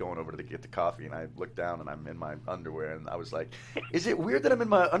going over to get the coffee, and I looked down and I'm in my underwear, and I was like, is it weird that I'm in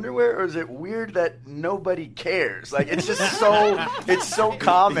my underwear, or is it weird that nobody cares? Like, it's just so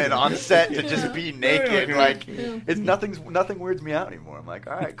common on set to just be naked. Like, it's nothing weirds me out anymore. I'm like,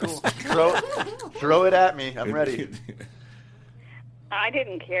 all right, cool, throw it at me, I'm ready. I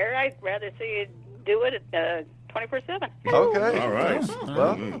didn't care. I'd rather see you do it at 24/7. Okay, All right.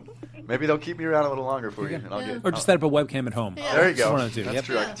 Well, maybe they'll keep me around a little longer for you, and I'll get. Or just set up a webcam at home. There you go. One of the two. That's Yep.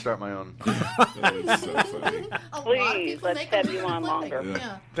 true. I can start my own. That's so funny. Please, let's have you on longer.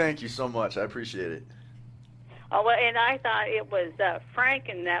 Yeah. Thank you so much. I appreciate it. Oh, well, and I thought it was Frank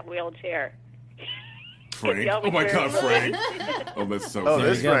in that wheelchair. Frank. Oh my God, Frank. Oh, that's so funny.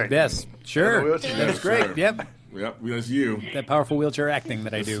 this Yeah, Frank. yes, sure. In the wheelchair. That's great. Sure. Yep. Yep, that's you. That powerful wheelchair acting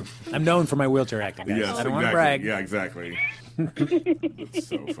that I do. I'm known for my wheelchair acting, guys. Yes, I don't want to exactly. brag. Yeah, exactly. That's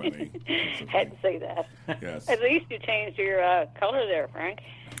so funny. Had to say that. Yes. At least you changed your color there, Frank.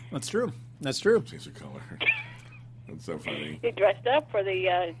 That's true. That's true. Change your color. That's so funny. You dressed up for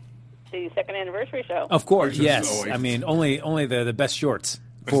the the second anniversary show. Of course, yes. I mean, only the best shorts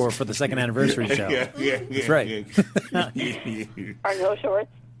for the second anniversary show. That's right. Are no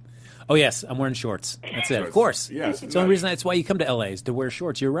shorts? Oh, yes, I'm wearing shorts. That's it. Of course. Yes. It's the only reason. That's why you come to LA is to wear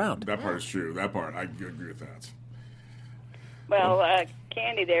shorts year round. That part is true. That part, I agree with that. Well,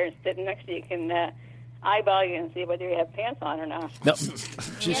 Candy there is sitting next to you can eyeball you and see whether you have pants on or not. No.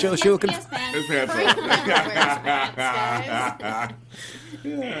 She'll His pants on.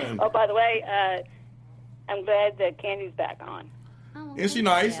 Oh, by the way, I'm glad that Candy's back on. Oh, Is she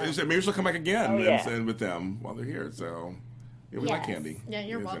nice? Maybe she'll come back again yeah. and with them while they're here. So, yeah, we like Candy. Yeah,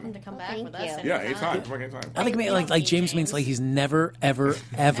 you're welcome to come back with us. Yeah, anytime. Come back anytime. I think like James means like he's never, ever,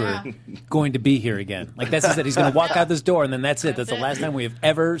 ever going to be here again. Like that's it. He's going to walk out this door and then that's it. That's the last time we have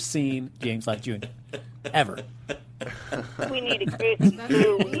ever seen James Lott Jr. Ever. We need to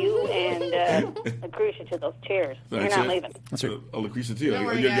glue you and Lucretia to those chairs. You're not leaving. That's right. Lucretia too. Don't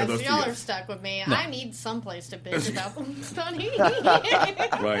worry, Yeah, guys. Y'all are stuck with me. No. I need someplace to bitch about funny.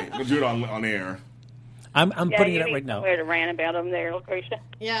 Right. We'll do it on air. I'm putting it up right now. Somewhere to rant about them there, Lucretia.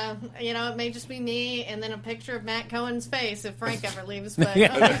 Yeah, it may just be me and then a picture of Matt Cohen's face if Frank ever leaves. But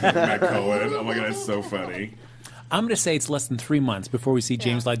Matt Cohen. Oh my God, that's so funny. I'm going to say it's less than 3 months before we see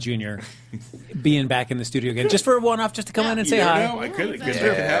James Lott Jr. being back in the studio again, just for a one-off, just to come in and say hi. No, I could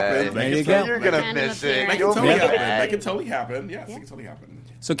happen. There you go. You're going to miss it. That can totally happen. Yes, it can totally happen.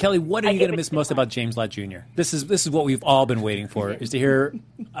 So, Kelly, what are you going to miss most about James Lott Jr.? This is what we've all been waiting for, is to hear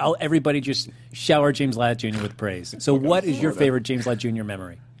everybody just shower James Lott Jr. with praise. So what is your favorite James Lott Jr.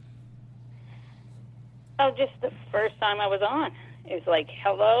 memory? Oh, just the first time I was on. It was like,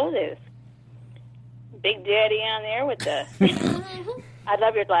 hello, there's Big Daddy on there with the... I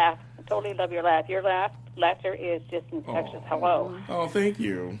love your laugh. I totally love your laugh. Your laughter is just infectious. Hello. Oh, thank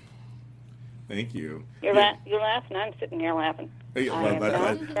you. Thank you. You're laughing. I'm sitting here laughing.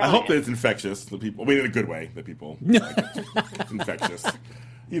 I hope that it's infectious. The people, I mean, in a good way. The people, it's infectious.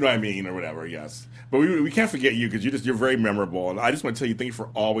 You know what I mean, or whatever. Yes, but we can't forget you because you're very memorable, and I just want to tell you thank you for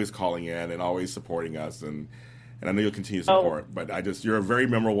always calling in and always supporting us, and I know you'll continue to support. But you're a very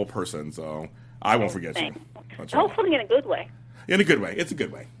memorable person, so I won't forget you. Hopefully, in a good way. In a good way. It's a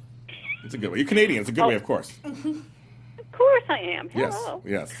good way. It's a good way. You're Canadian. It's a good way, of course. Of course, I am. Hello.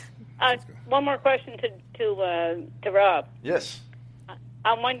 Yes. One more question to Rob. Yes.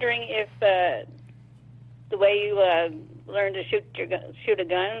 I'm wondering if the way you learned to shoot a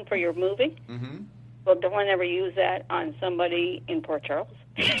gun for your movie, will Dylan ever use that on somebody in Port Charles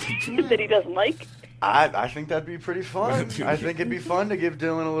that he doesn't like? I think that'd be pretty fun. I think it'd be fun to give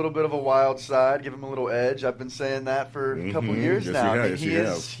Dylan a little bit of a wild side, give him a little edge. I've been saying that for a couple years now. I mean,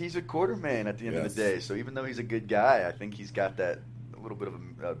 he's a quarter man at the end of the day. So even though he's a good guy, I think he's got that a little bit of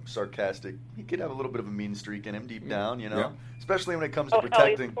a sarcastic. He could have a little bit of a mean streak in him deep down, especially when it comes to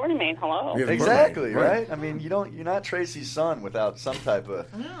protecting. He's quarter man. Hello. Exactly, right? I mean, you're not Tracy's son without some type of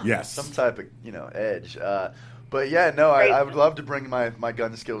edge. But yeah, no, I would love to bring my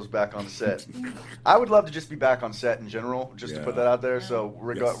gun skills back on the set. I would love to just be back on set in general, just to put that out there. So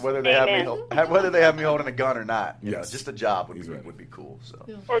whether they have me holding a gun or not, just a job would be cool. So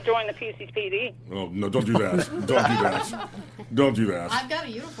or join the PCPD. Oh no, don't do that! Don't do that! I've got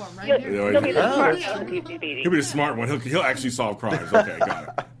a uniform right here. He'll be the smart one. PCPD. He'll be the smart one. He'll actually solve crimes. Okay,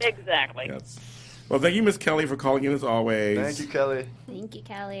 got it. Exactly. Yes. Well, thank you, Miss Kelly, for calling in as always. Thank you, Kelly. Thank you,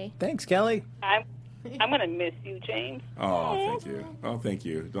 Kelly. Thanks, Kelly. I'm going to miss you, James. Oh, thank you. Oh, thank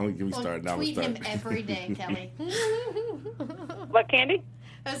you. Don't get me started. Now tweet him every day, Kelly. What, Candy?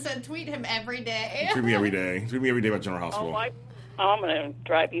 I said tweet him every day. Tweet me every day. Tweet me every day about General Hospital. I'm going to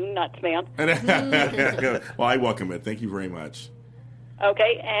drive you nuts, man. Well, I welcome it. Thank you very much.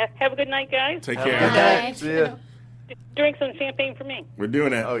 Okay. Have a good night, guys. Take care. Bye. See ya. Drink some champagne for me. We're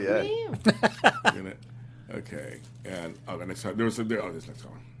doing it. Oh, yeah. Doing it. Okay. And the next time. This next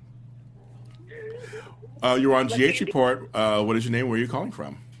one. You're on GH Report. What is your name? Where are you calling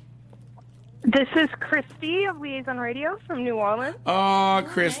from? This is Christy of Liaison Radio from New Orleans. Oh,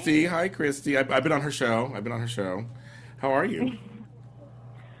 Christy. Hi, Christy. I've been on her show. How are you?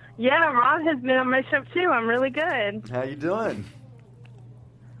 Yeah, Rob has been on my show, too. I'm really good. How you doing?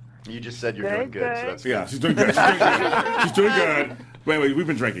 You just said you're doing good. So that's she's doing good. She's doing good. Wait, we've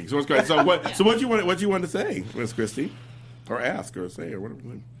been drinking, so it's good. So what do you want to say, Miss Christy? Or ask, or say, or whatever.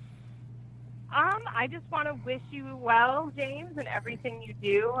 I just want to wish you well, James, and everything you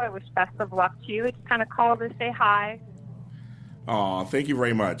do. I wish best of luck to you. I just kind of called to say hi. Oh, thank you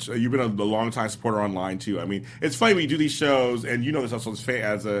very much. You've been a long-time supporter online, too. I mean, it's funny when you do these shows, and you know this also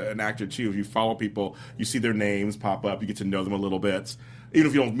as an actor, too. If you follow people, you see their names pop up. You get to know them a little bit. Even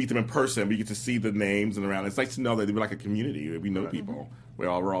if you don't meet them in person, but you get to see the names and around. It's nice to know that we're like a community. We know people.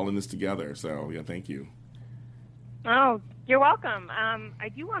 we're all in this together. So yeah, thank you. Oh, you're welcome. I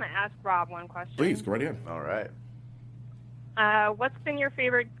do want to ask Rob one question. Please, go right ahead. All right. What's been your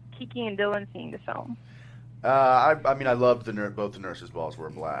favorite Kiki and Dylan scene to film? I mean, I loved both the nurses' balls were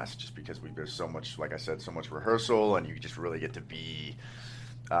a blast, just because there's so much, like I said, so much rehearsal, and you just really get to be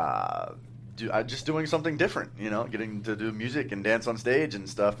just doing something different, getting to do music and dance on stage and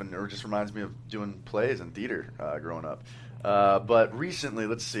stuff, and it just reminds me of doing plays and theater growing up. But recently,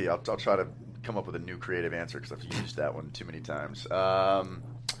 let's see, I'll try to come up with a new creative answer because I've used that one too many times. I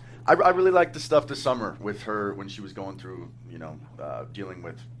really liked the stuff this summer with her when she was going through, dealing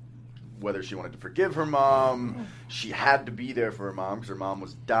with whether she wanted to forgive her mom. She had to be there for her mom because her mom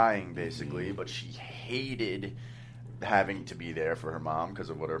was dying, basically, but she hated having to be there for her mom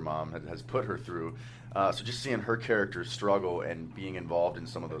because of what her mom has put her through. So just seeing her character struggle and being involved in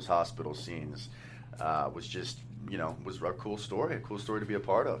some of those hospital scenes was just, was a cool story to be a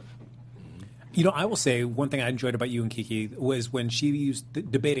part of. I will say one thing I enjoyed about you and Kiki was when she was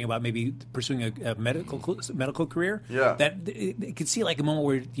debating about maybe pursuing a medical career. Yeah, that it could see like a moment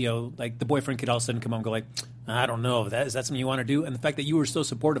where like the boyfriend could all of a sudden come on and go like, I don't know, is that something you want to do? And the fact that you were so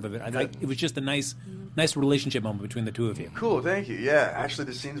supportive of it, it was just a nice relationship moment between the two of you. Cool, thank you. Yeah, actually,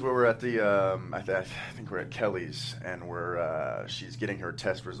 the scenes where we're at the, I think we're at Kelly's, and she's getting her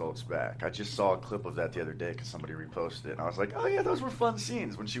test results back. I just saw a clip of that the other day because somebody reposted it, and I was like, oh yeah, those were fun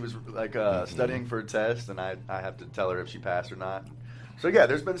scenes when she was like studying for a test, and I have to tell her if she passed or not. So yeah,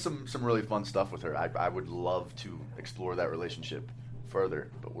 there's been some really fun stuff with her. I would love to explore that relationship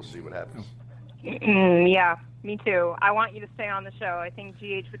further, but we'll see what happens. Yeah, me too. I want you to stay on the show. I think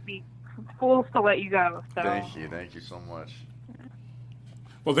GH would be fools to let you go. So. Thank you so much.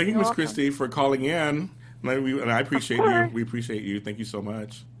 Well, thank you, Miss Christie, for calling in, and I appreciate you. We appreciate you. Thank you so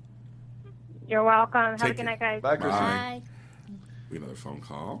much. You're welcome. Have a good night, guys. Bye, Christie. Bye. We have another phone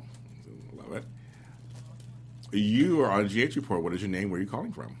call. Love it. You are on GH Report. What is your name? Where are you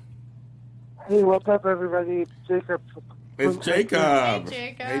calling from? Hey, what's up, everybody? It's Jacob. It's Jacob.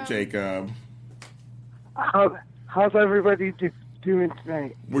 Hey, Jacob. Hey, Jacob. How's everybody doing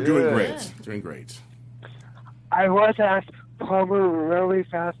tonight? We're doing great. Doing great. I want to ask Palmer really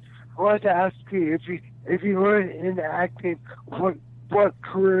fast. I want to ask you if you were in acting, what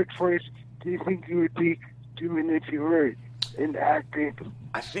career choice do you think you would be doing if you were in acting?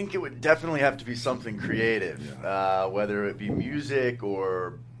 I think it would definitely have to be something creative, whether it be music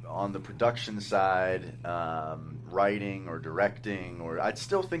or on the production side, writing or directing, or I'd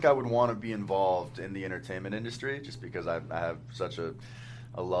still think I would want to be involved in the entertainment industry just because I have such a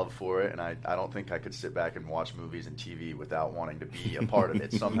love for it, and I don't think I could sit back and watch movies and TV without wanting to be a part of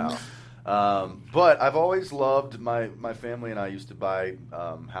it somehow. But I've always loved, my family and I used to buy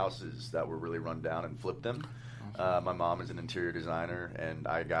houses that were really run down and flip them. My mom is an interior designer, and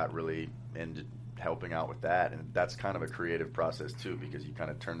I got really into helping out with that, and that's kind of a creative process too, because you kind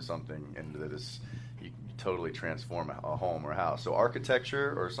of turn something into this, you totally transform a home or a house. So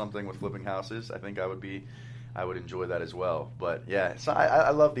architecture or something with flipping houses, I think I would enjoy that as well. But yeah, so I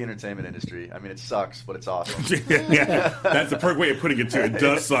love the entertainment industry. I mean, it sucks, but it's awesome. Yeah, that's the perfect way of putting it too. It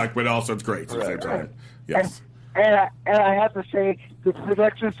does suck, but also it's great at the same time. Yes. And I have to say, the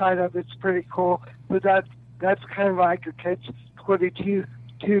production side of it's pretty cool, but that's kind of like a catch-22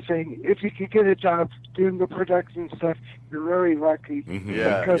 thing. If you could get a job doing the production stuff, you're really lucky. Mm-hmm.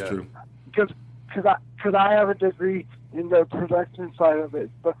 Yeah, true. Because I have a degree in the production side of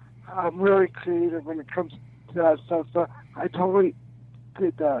it, but I'm really creative when it comes to that stuff, so I totally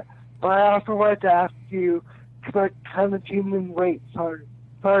did that. But I also wanted to ask you, because I kind of tuned in late,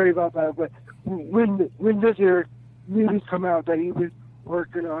 sorry about that, but when does your movie come out that you've been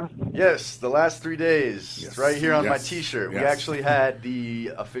working on? Yes, the last 3 days. Yes. It's right here on my T-shirt. Yes. We actually had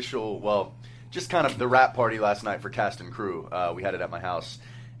the official, just kind of the wrap party last night for cast and crew. We had it at my house,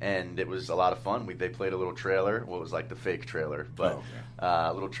 and it was a lot of fun. They played a little trailer. Well, it was like the fake trailer, but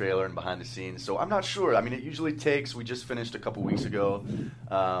a little trailer and behind the scenes. So I'm not sure. I mean, it usually takes, we just finished a couple weeks ago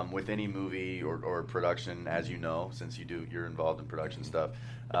with any movie or production, as you know, since you're involved in production stuff.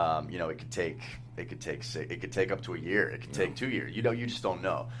 It could take up to a year. It could take 2 years. You just don't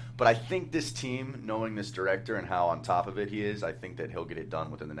know. But I think this team, knowing this director and how on top of it he is, I think that he'll get it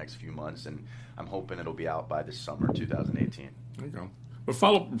done within the next few months, and I'm hoping it'll be out by this summer 2018. There you go. But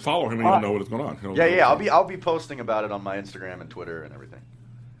follow him and you'll know what's going on. Yeah. I'll be posting about it on my Instagram and Twitter and everything.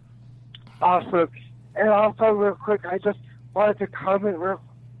 Awesome. And also, real quick, I just wanted to comment real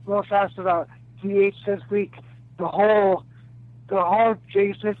fast about GH this week. The whole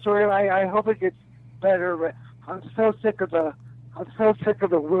Jason story. I hope it gets better, but I'm so sick of the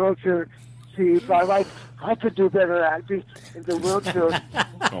wheelchair see, but I could do better acting in the wheelchair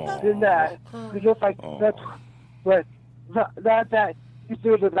than that. Because that he's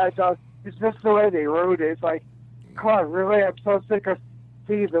doing a nice job. It's just the way they wrote it. It's like, come on, really? I'm so sick of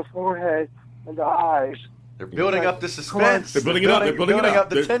seeing the forehead and the eyes. They're building up the suspense. They're building it up. They're building up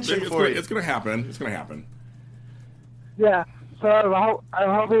the tension for you. It's going to happen. It's going to happen. Yeah. So I'm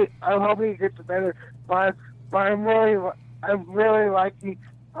hoping it gets better. But I'm really liking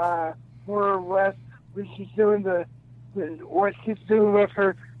more or less when she's doing what she's doing with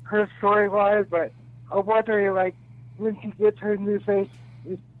her storyline. But I'm wondering, like, when she gets her new face,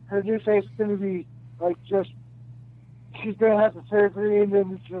 is her new face going to be like just she's going to have the surgery and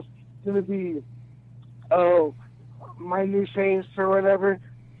then it's just going to be my new face or whatever.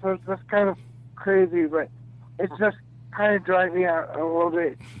 So it's just kind of crazy, but it's just kind of driving out a little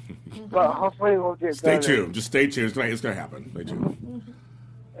bit. But hopefully we'll get better. Stay tuned. Just stay tuned. It's going to happen. Stay tuned.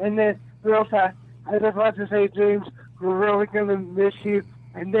 And then, real fast, I just want to say, James, we're really going to miss you.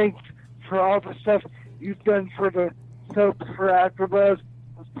 And thanks for all the stuff you've done for the soap for AfterBuzz,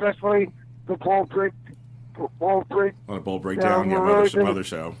 especially the bowl breakdown. On a bowl breakdown, mother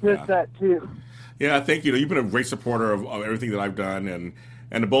show. Miss that too. Yeah, thank you. You've been a great supporter of everything that I've done, and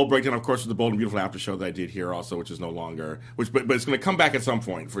the Bold Breakdown, of course, is the Bold and Beautiful After Show that I did here also, which is no longer, but it's going to come back at some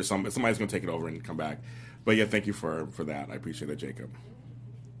point for somebody's going to take it over and come back. But yeah, thank you for that. I appreciate that, Jacob.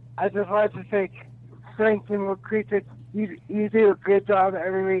 I just wanted to say, Frank and Lucretia, you do a good job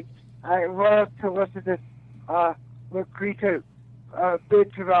every week. I love to listen to Lucretia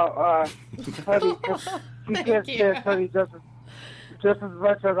bitch about Honey, because she can't stand Honey just as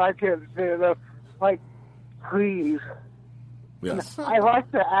much as I can stand up. Like, please. Yes. I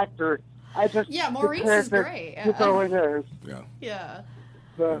like the actor. Maurice is great. Yeah.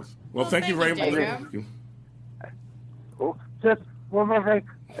 Well, thank you very much. Just one more thing,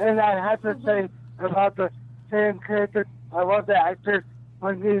 and I have to say about the Sam character, I love the actor,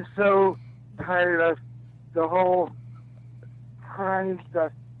 but he's so tired of the whole crime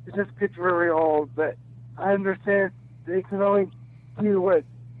stuff. It just gets really old, but I understand they can only do what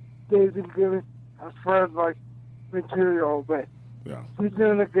they've been given as far as, like, material, but he's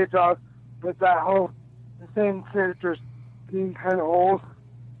doing a good job with that whole the same characters being kind of old.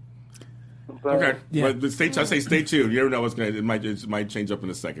 But, okay, but I say stay tuned. You never know what's going to. It might change up in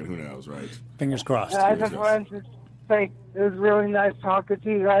a second. Who knows, right? Fingers crossed. I just wanted to say it was really nice talking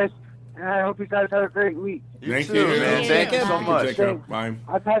to you guys, and I hope you guys have a great week. Thank you, man. Thank you so much. Bye.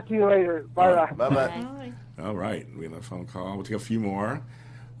 I'll talk to you later. Bye. Bye. All right, we have a phone call. We'll take a few more.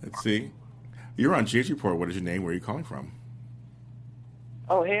 Let's see. You're on GH Report. What is your name? Where are you calling from?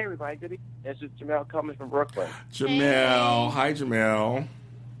 Oh, hey, everybody. Good evening. This is Jamel coming from Brooklyn. Jamel. Hi, Jamel.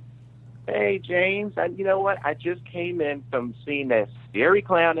 Hey, James. You know what? I just came in from seeing that scary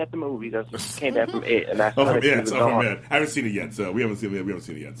clown at the movie. Just came back from it. And I from it. I haven't seen it yet, so we haven't seen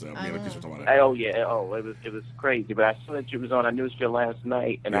it yet. So Oh, yeah. Oh, it was crazy. But I saw that you was on. I knew it was your last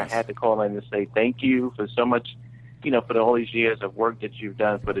night, and I had to call in and say thank you for so much, for all these years of work that you've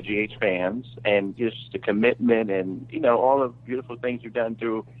done for the GH fans, and just the commitment and, all the beautiful things you've done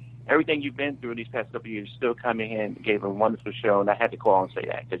through everything you've been through these past couple of years, still coming in and gave a wonderful show. And I had to call and say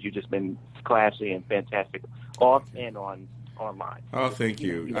that because you've just been classy and fantastic off and online. Oh, thank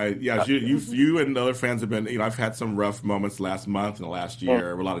you. You and the other fans have been, I've had some rough moments last month and the last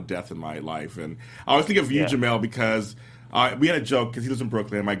year, a lot of death in my life. And I always think of you, Jamel, because we had a joke because he lives in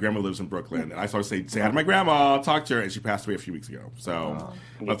Brooklyn. My grandma lives in Brooklyn, and I started say hi to my grandma. I'll talk to her, and she passed away a few weeks ago. So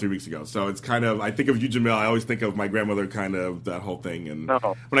about 3 weeks ago. So it's kind of I think of you, Jamel. I always think of my grandmother, kind of that whole thing. And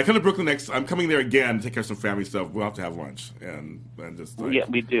when I come to Brooklyn next, I'm coming there again to take care of some family stuff. We'll have to have lunch and just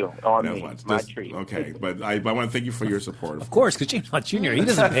we do on me, lunch. My treat. Okay, but I want to thank you for your support. Of course, because James Lott Jr. He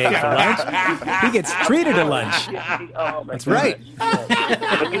doesn't pay for lunch. He gets treated at lunch. That's right.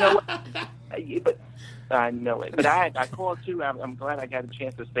 But you know what? I know it, but I called too. I'm glad I got a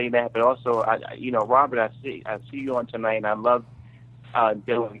chance to say that. But also, Robert, I see you on tonight, and I love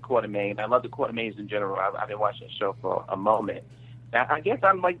Dylan Quartermain. I love the Quartermains in general. I've been watching the show for a moment. Now, I guess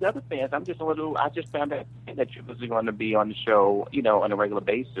I'm like the other fans. I just found out that you was going to be on the show, on a regular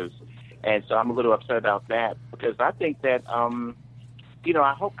basis, and so I'm a little upset about that because I think that I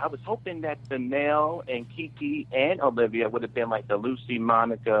was hoping that Danelle and Kiki and Olivia would have been like the Lucy,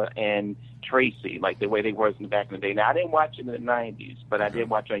 Monica, and Tracy, like the way they were in the back in the day. Now, I didn't watch it in the 90s, but I did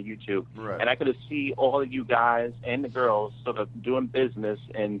watch on YouTube. Right. And I could have seen all of you guys and the girls sort of doing business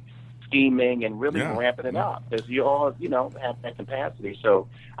and scheming and really ramping it up because you all, have that capacity. So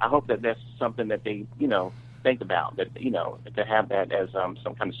I hope that that's something that they, think about, that, to have that as some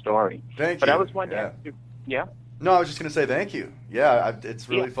kind of story. Thank but you. I was wondering, No, I was just going to say thank you. Yeah, it's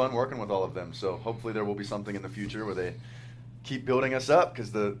really fun working with all of them. So hopefully there will be something in the future where they keep building us up,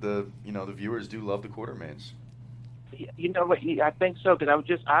 because the viewers do love the Quartermains. You know what? I think so, because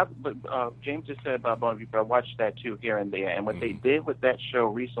James just said about Bonneville, but I watched that too here and there. And what they did with that show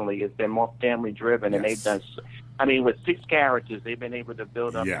recently has been more family driven, and they've done. I mean, with 6 characters, they've been able to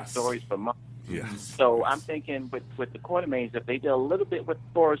build up the stories for months. Yes. So I'm thinking with the Quartermains, if they did a little bit what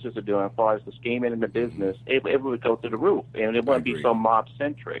the Foresters are doing as far as the scheming and the business, it would go to the roof, and it wouldn't be so mob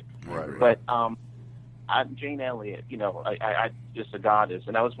centric. Right. But Jane Elliott, I just a goddess,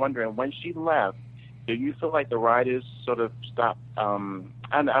 and I was wondering, when she left, do you feel like the writers sort of stopped?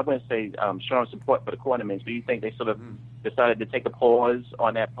 I wouldn't say showing support for the Quartermains. Do you think they sort of decided to take a pause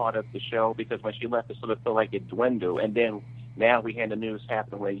on that part of the show, because when she left, it sort of felt like it dwindled, and then now we hear the news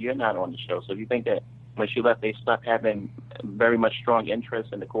happen where you're not on the show. So do you think that when she left, they stopped having very much strong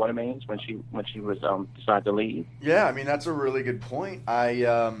interest in the Quartermains when she was decided to leave? Yeah, I mean, that's a really good point.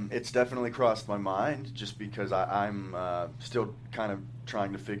 It's definitely crossed my mind, just because I'm still kind of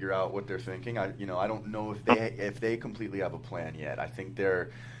trying to figure out what they're thinking. I don't know if they completely have a plan yet. I think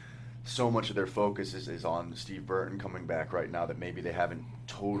so much of their focus is on Steve Burton coming back right now, that maybe they haven't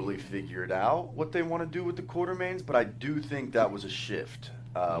totally figured out what they want to do with the Quartermains. But I do think that was a shift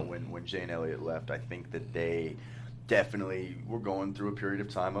when Jane Elliott left. I think that they definitely were going through a period of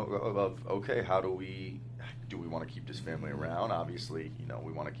time of okay, how do we want to keep this family around? Obviously,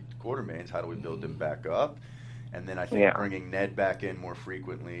 we want to keep the Quartermains. How do we build them back up? And then I think bringing Ned back in more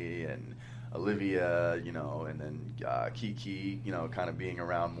frequently, and Olivia, and then Kiki, kind of being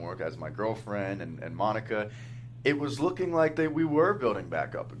around more as my girlfriend, and Monica. It was looking like we were building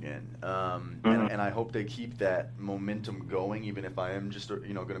back up again. And I hope they keep that momentum going, even if I am just,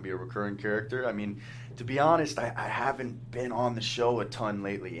 going to be a recurring character. I mean, to be honest, I haven't been on the show a ton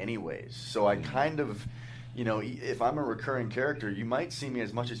lately anyways. So I kind of, if I'm a recurring character, you might see me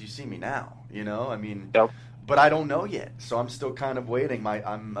as much as you see me now, I mean... Yep. But I don't know yet, so I'm still kind of waiting.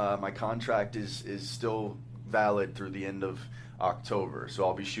 My contract is still valid through the end of October, so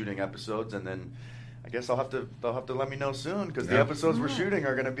I'll be shooting episodes, and then I guess they'll have to let me know soon, because the episodes we're shooting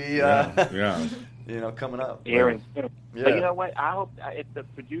are going to be coming up. Aaron. Yeah. But you know what? I hope if the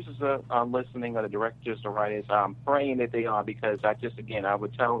producers are listening, or the directors or writers, I'm praying that they are, because I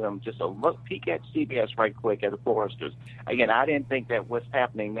would tell them just a peek at CBS right quick at the Foresters. Again, I didn't think that what's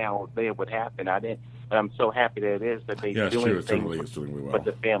happening now there would happen. I didn't. But I'm so happy that it is, that they're doing things with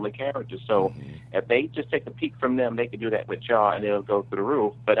the family characters. So if they just take a peek from them, they can do that with y'all, and it'll go through the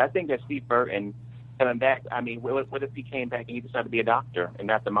roof. But I think that Steve Burton coming back, I mean, what if he came back and he decided to be a doctor and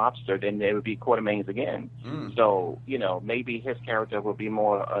not the mobster? Then it would be Quartermains again. So, maybe his character will be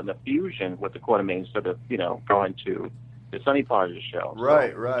more an fusion with the Quartermains, sort of, going to the sunny part of the show.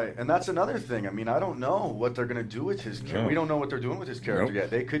 Right. And that's another thing. I mean, I don't know what they're going to do with his character. We don't know what they're doing with his character yet.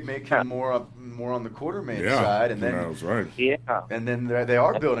 They could make him more on the Quartermain side, and then and then they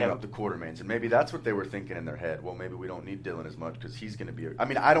are building up the Quartermains, and maybe that's what they were thinking in their head. Well, maybe we don't need Dylan as much, because he's going to be. I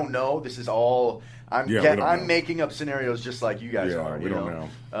mean, I don't know. This is all I'm making up scenarios just like you guys are. We don't know.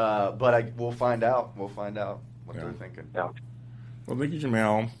 But we'll find out. We'll find out what they're thinking. Yeah. Well, thank you,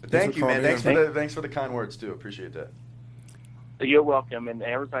 Jamal. Thank you, man. Thanks for the kind words too. Appreciate that. You're welcome, and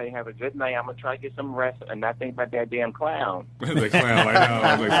everybody have a good night. I'm going to try to get some rest and not think about that damn clown. The clown,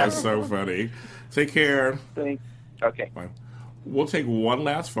 I know. That's so funny. Take care. Thanks. Okay. Bye. We'll take one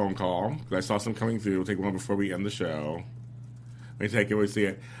last phone call, because I saw some coming through. We'll take one before we end the show. Let me take it. We'll see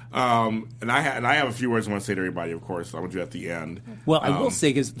it. And I have a few words I want to say to everybody, of course. I want to do at the end. Well, I will say,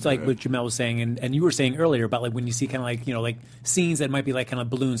 because it's like what Jamel was saying, and you were saying earlier about like when you see kind of like, like scenes that might be like kind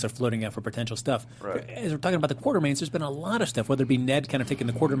of balloons are floating out for potential stuff. Right. As we're talking about the Quartermains, there's been a lot of stuff, whether it be Ned kind of taking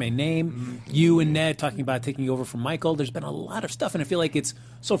the Quartermain name, you and Ned talking about taking over from Michael. There's been a lot of stuff, and I feel like it's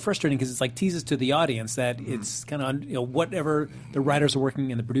so frustrating, because it's like teases to the audience that it's kind of, whatever the writers are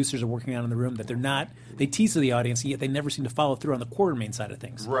working and the producers are working on in the room, that they tease to the audience, yet they never seem to follow through on the Quartermain sand side of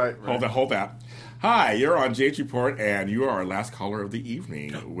things. Right. Hold that. Hi, you're on JH Report, and you are our last caller of the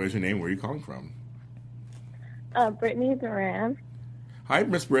evening. Where's your name? Where are you calling from? Brittany Duran. Hi,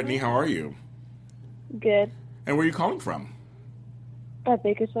 Miss Brittany. How are you? Good. And where are you calling from?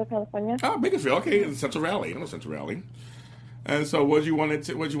 Bakersfield, California. Oh, Bakersfield. Okay, in Central Valley. I know Central Valley. And so, what do you want to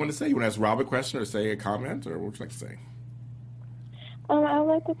say? You want to ask Rob a question, or say a comment, or what would you like to say? I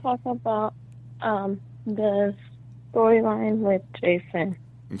would like to talk about the storyline with Jason.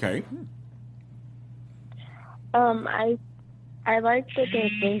 Okay. I like that they're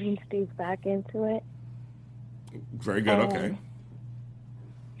bringing Steve back into it. Very good. Okay.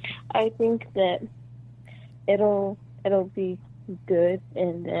 I think that it'll be good,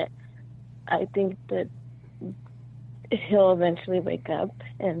 and that I think that he'll eventually wake up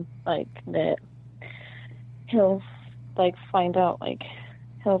and like that he'll like find out that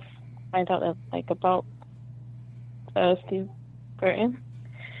like about Steve Burton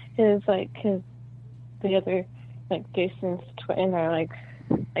is like the other like Jason's twin or like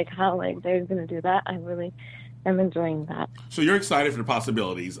how like they're gonna do that. I really am enjoying that. So you're excited for the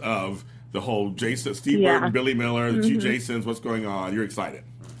possibilities of the whole Steve Burton, Billy Miller, the two Jasons, what's going on? You're excited.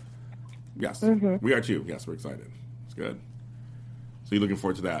 Yes, we are too. Yes, we're excited. It's good. So you're looking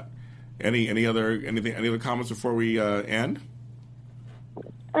forward to that. Any other comments before we end?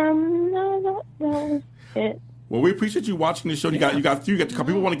 No, that was it. Well, we appreciate you watching the show. You got through.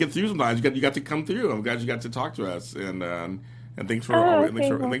 People want to get through sometimes. You got to come through. I'm glad you got to talk to us, and thanks for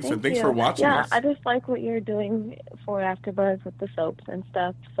thanks for watching us. I just like what you're doing for AfterBuzz with the soaps and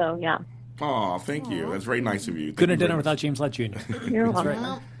stuff. So yeah. Oh, thank you. That's very nice of you. Couldn't have done it without James Lett Jr. You're welcome.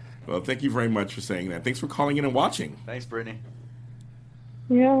 Right. Well, thank you very much for saying that. Thanks for calling in and watching. Thanks, Brittany.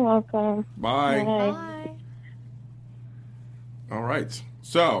 You're welcome. Bye. Bye. All right.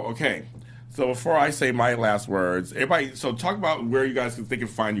 So, okay. So before I say my last words, everybody, so talk about where you guys they can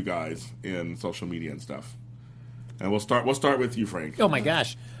find you guys in social media and stuff. And we'll start with you, Frank. Oh my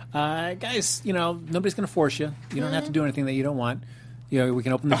gosh. Guys, nobody's going to force you. You don't have to do anything that you don't want. We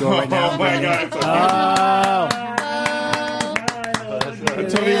can open the door right now. Oh my God.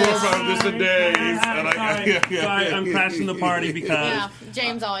 Tony Moore from Distant Days. Sorry, I'm crashing the party because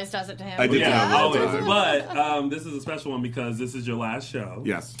James always does it to him. I did always. But this is a special one because this is your last show.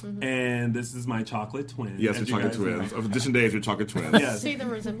 Yes. And this is my chocolate twin. Yes, we're chocolate twins. Of Distant Days, we're chocolate twins. Yes. See the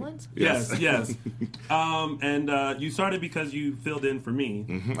resemblance? Yes. And you started because you filled in for me.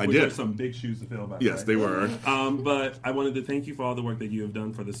 I which did. are some big shoes to fill, by the way. Yes, they were. But I wanted to thank you for all the work that you have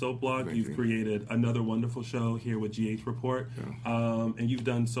done for the Soap Blog. Thank You've you. created another wonderful show here with GH Report. Yeah. And you've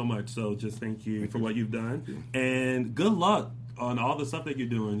done so much. So just thank you for what you've done. And good luck on all the stuff that you're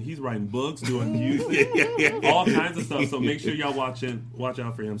doing. He's writing books, doing music, all kinds of stuff. So make sure y'all watch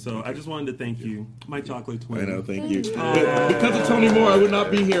out for him. So I just wanted to thank you, my chocolate twin. I know, thank you. Because of Tony Moore, I would not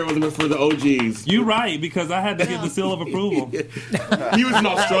be here for the OGs. You're right, because I had to give the seal of approval. He was in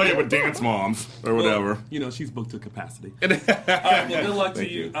Australia with Dance Moms or whatever. She's booked to capacity. All right, well, good luck to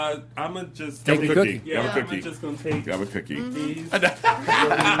you. I'm going to just take a cookie. Yeah, I'm just going to take a cookie. These. Well,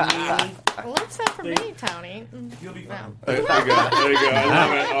 that's that for me, Tony. You'll be fine. There you go. I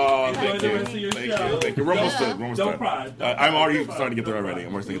love it. Oh, Enjoy thank the you. rest of your Thank show. you. Thank you. We're almost done. Don't cry. I'm already starting to get there already.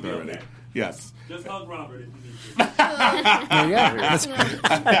 Okay. Yes. Just hug Robert if you need to.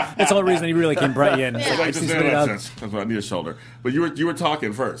 Yeah. That's the whole reason he really came bright in. That's what I need a shoulder. But you were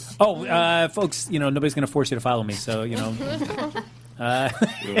talking first. Oh, folks, nobody's going to force you to follow me, so oh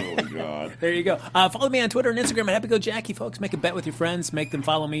God! There you go. Follow me on Twitter and Instagram at HappyGoJackie, folks. Make a bet with your friends. Make them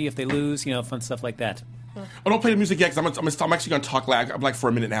follow me if they lose. Fun stuff like that. Oh, don't play the music yet, because I'm actually going to talk like for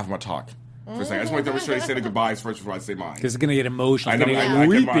a minute and a half of my talk. For a second. I just want to make sure they say the goodbyes first before I say mine. Because it's going to get emotional. It's going to get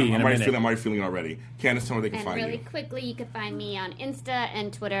creepy in a minute. I'm already feeling already. Candace, tell me they can find you. And really quickly, you can find me on Insta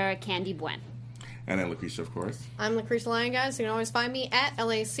and Twitter, Candy Buen. And then Lucretia, of course. I'm Lucretia Lyon, guys. You can always find me at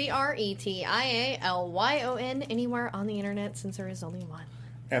LACRETIALYON anywhere on the internet, since there is only one.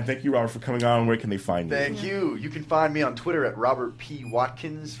 And thank you, Robert, for coming on. Where can they find you? Thank you. You can find me on Twitter at Robert P.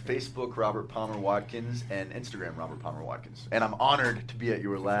 Watkins, Facebook Robert Palmer Watkins, and Instagram Robert Palmer Watkins. And I'm honored to be at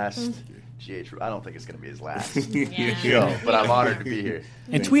your last GH. I don't think it's going to be his last show, but I'm honored to be here.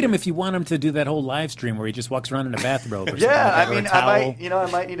 And tweet him if you want him to do that whole live stream where he just walks around in a bathrobe or something. Yeah, like I mean, I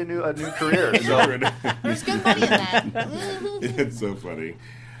might need a new career. So. There's good money in that. It's so funny.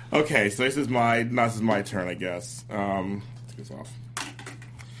 Okay, so this is my turn, I guess. Let's get this off.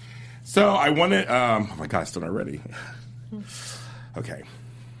 So I wanted. Oh my God, still not ready. Okay.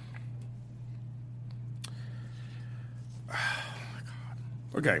 Oh my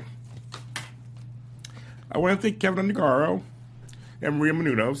God. Okay. I want to thank Kevin Undergaro and Maria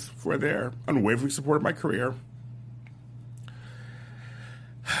Menounos for their unwavering support of my career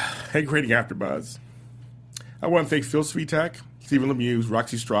and creating AfterBuzz. I want to thank Phil Svitek, Stephen Lemieux,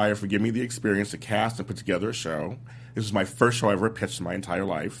 Roxy Stryer for giving me the experience to cast and put together a show. This was my first show I ever pitched in my entire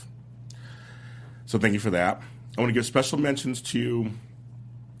life. So thank you for that. I want to give special mentions to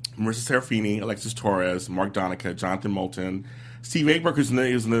Marissa Serafini, Alexis Torres, Mark Donica, Jonathan Moulton, Steve Aberg, who's in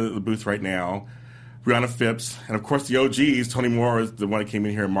the booth right now, Brianna Phipps, and of course the OGs. Tony Moore is the one that came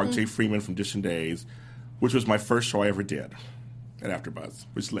in here, and Mark J. Freeman from Distant Days, which was my first show I ever did at AfterBuzz,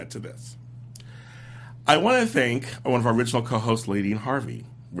 which led to this. I want to thank one of our original co-hosts, Lady and Harvey.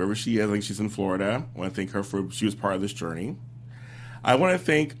 Wherever she is, I think she's in Florida. I want to thank her she was part of this journey. I want to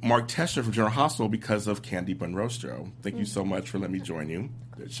thank Mark Teschner from General Hospital because of Candy Bun Roastro. Thank you so much for letting me join you.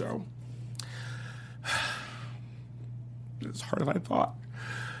 Good show. It's harder than I thought.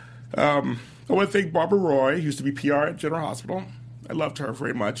 I want to thank Barbara Roy, who used to be PR at General Hospital. I loved her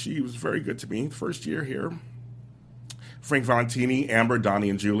very much. She was very good to me the first year here. Frank Valentini, Amber, Donnie,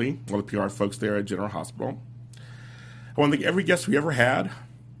 and Julie, all the PR folks there at General Hospital. I want to thank every guest we ever had,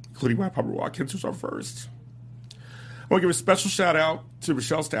 including my Papa Watkins, who's our first. I want to give a special shout out to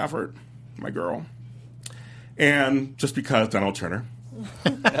Michelle Stafford, my girl, and just because Donald Turner.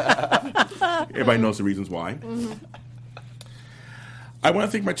 Everybody knows the reasons why. Mm-hmm. I want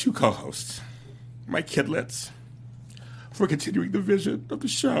to thank my two co-hosts, my kidlets, for continuing the vision of the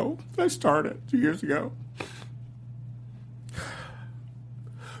show that I started 2 years ago.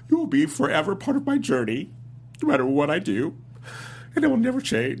 You will be forever part of my journey, no matter what I do, and it will never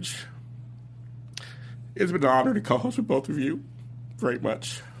change. It's been an honor to co-host with both of you, very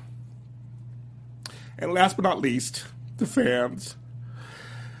much. And last but not least, the fans.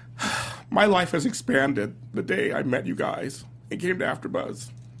 My life has expanded the day I met you guys and came to AfterBuzz.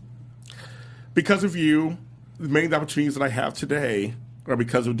 Because of you, many of the opportunities that I have today are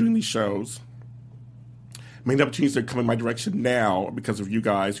because of doing these shows. Many of the opportunities that come in my direction now are because of you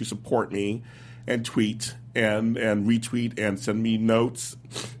guys who support me and tweet and retweet and send me notes.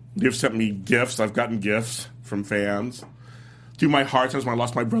 You've sent me gifts. I've gotten gifts from fans. Through my hard times when I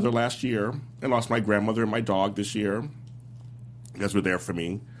lost my brother last year and lost my grandmother and my dog this year. You guys were there for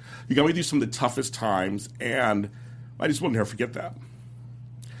me. You got me through some of the toughest times, and I just will never forget that.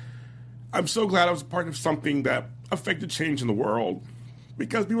 I'm so glad I was a part of something that affected change in the world,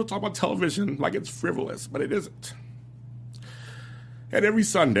 because people talk about television like it's frivolous, but it isn't. And every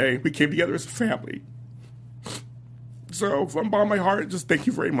Sunday, we came together as a family. So from the bottom of my heart, just thank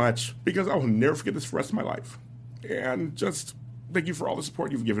you very much, because I will never forget this for the rest of my life. And just thank you for all the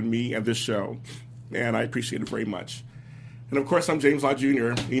support you've given me and this show, and I appreciate it very much. And of course, I'm James Law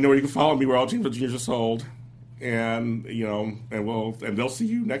Jr. You know where you can follow me. We're all James Law Jr. just sold. And, you know, and they'll see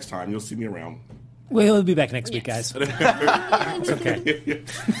you next time. You'll see me around. Well, he'll be back next week, guys. It's okay. You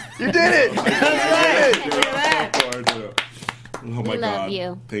did it! Oh, my God. Love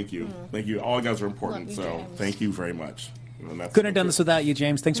you. Thank you. Thank you. All you guys are important, so thank you very much. Couldn't have done this without you,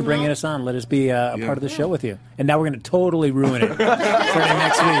 James. Thanks for bringing us on. Let us be a part of the show with you. And now we're going to totally ruin it starting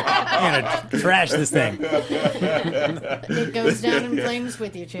next week. We're going to trash this thing. It goes down in flames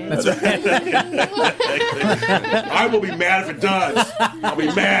with you, James. That's right. I will be mad if it does. I'll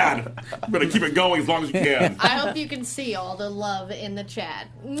be mad. I'm going to keep it going as long as you can. I hope you can see all the love in the chat.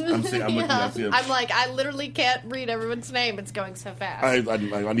 I'm looking at it. I'm like, I literally can't read everyone's name. It's going so fast. I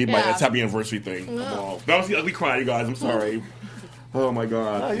need my happy anniversary thing. That was the ugly cry, you guys. I'm sorry. Oh, my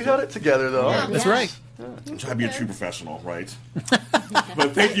God. Oh, you got it together, though. Yeah. That's right. I'm trying to be a true professional, right?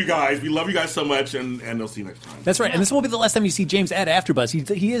 But thank you guys. We love you guys so much, and they'll see you next time. That's right. And this will be the last time you see James at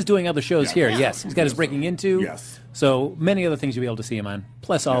AfterBuzz. He is doing other shows here. Yes. He's got his Breaking Into. Yes. So many other things you'll be able to see him on.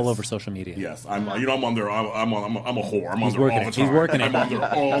 Plus all over social media. Yes. I'm on there. I'm a whore. I'm on He's there working all the it. time. He's working it. I'm on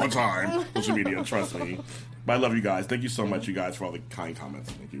there all the time. Social media. Trust me. But I love you guys. Thank you so much, you guys, for all the kind comments.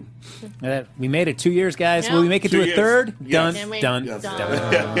 Thank you. We made it 2 years, guys. Yeah. Will we make it 2 to a years. third? Yes. Done. Yes.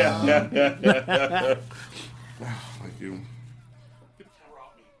 Thank you.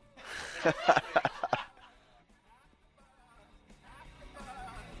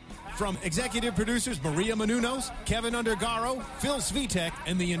 From executive producers Maria Menounos, Kevin Undergaro, Phil Svitek,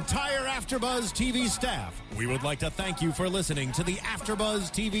 and the entire AfterBuzz TV staff, we would like to thank you for listening to the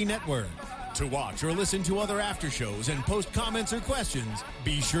AfterBuzz TV network. To watch or listen to other after shows and post comments or questions,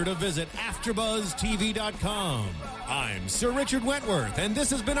 be sure to visit AfterBuzzTV.com. I'm Sir Richard Wentworth, and this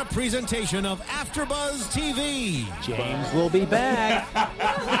has been a presentation of AfterBuzz TV. James will be back.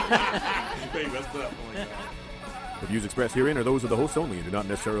 The views expressed herein are those of the hosts only and do not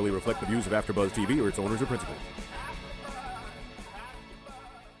necessarily reflect the views of AfterBuzz TV or its owners or principals.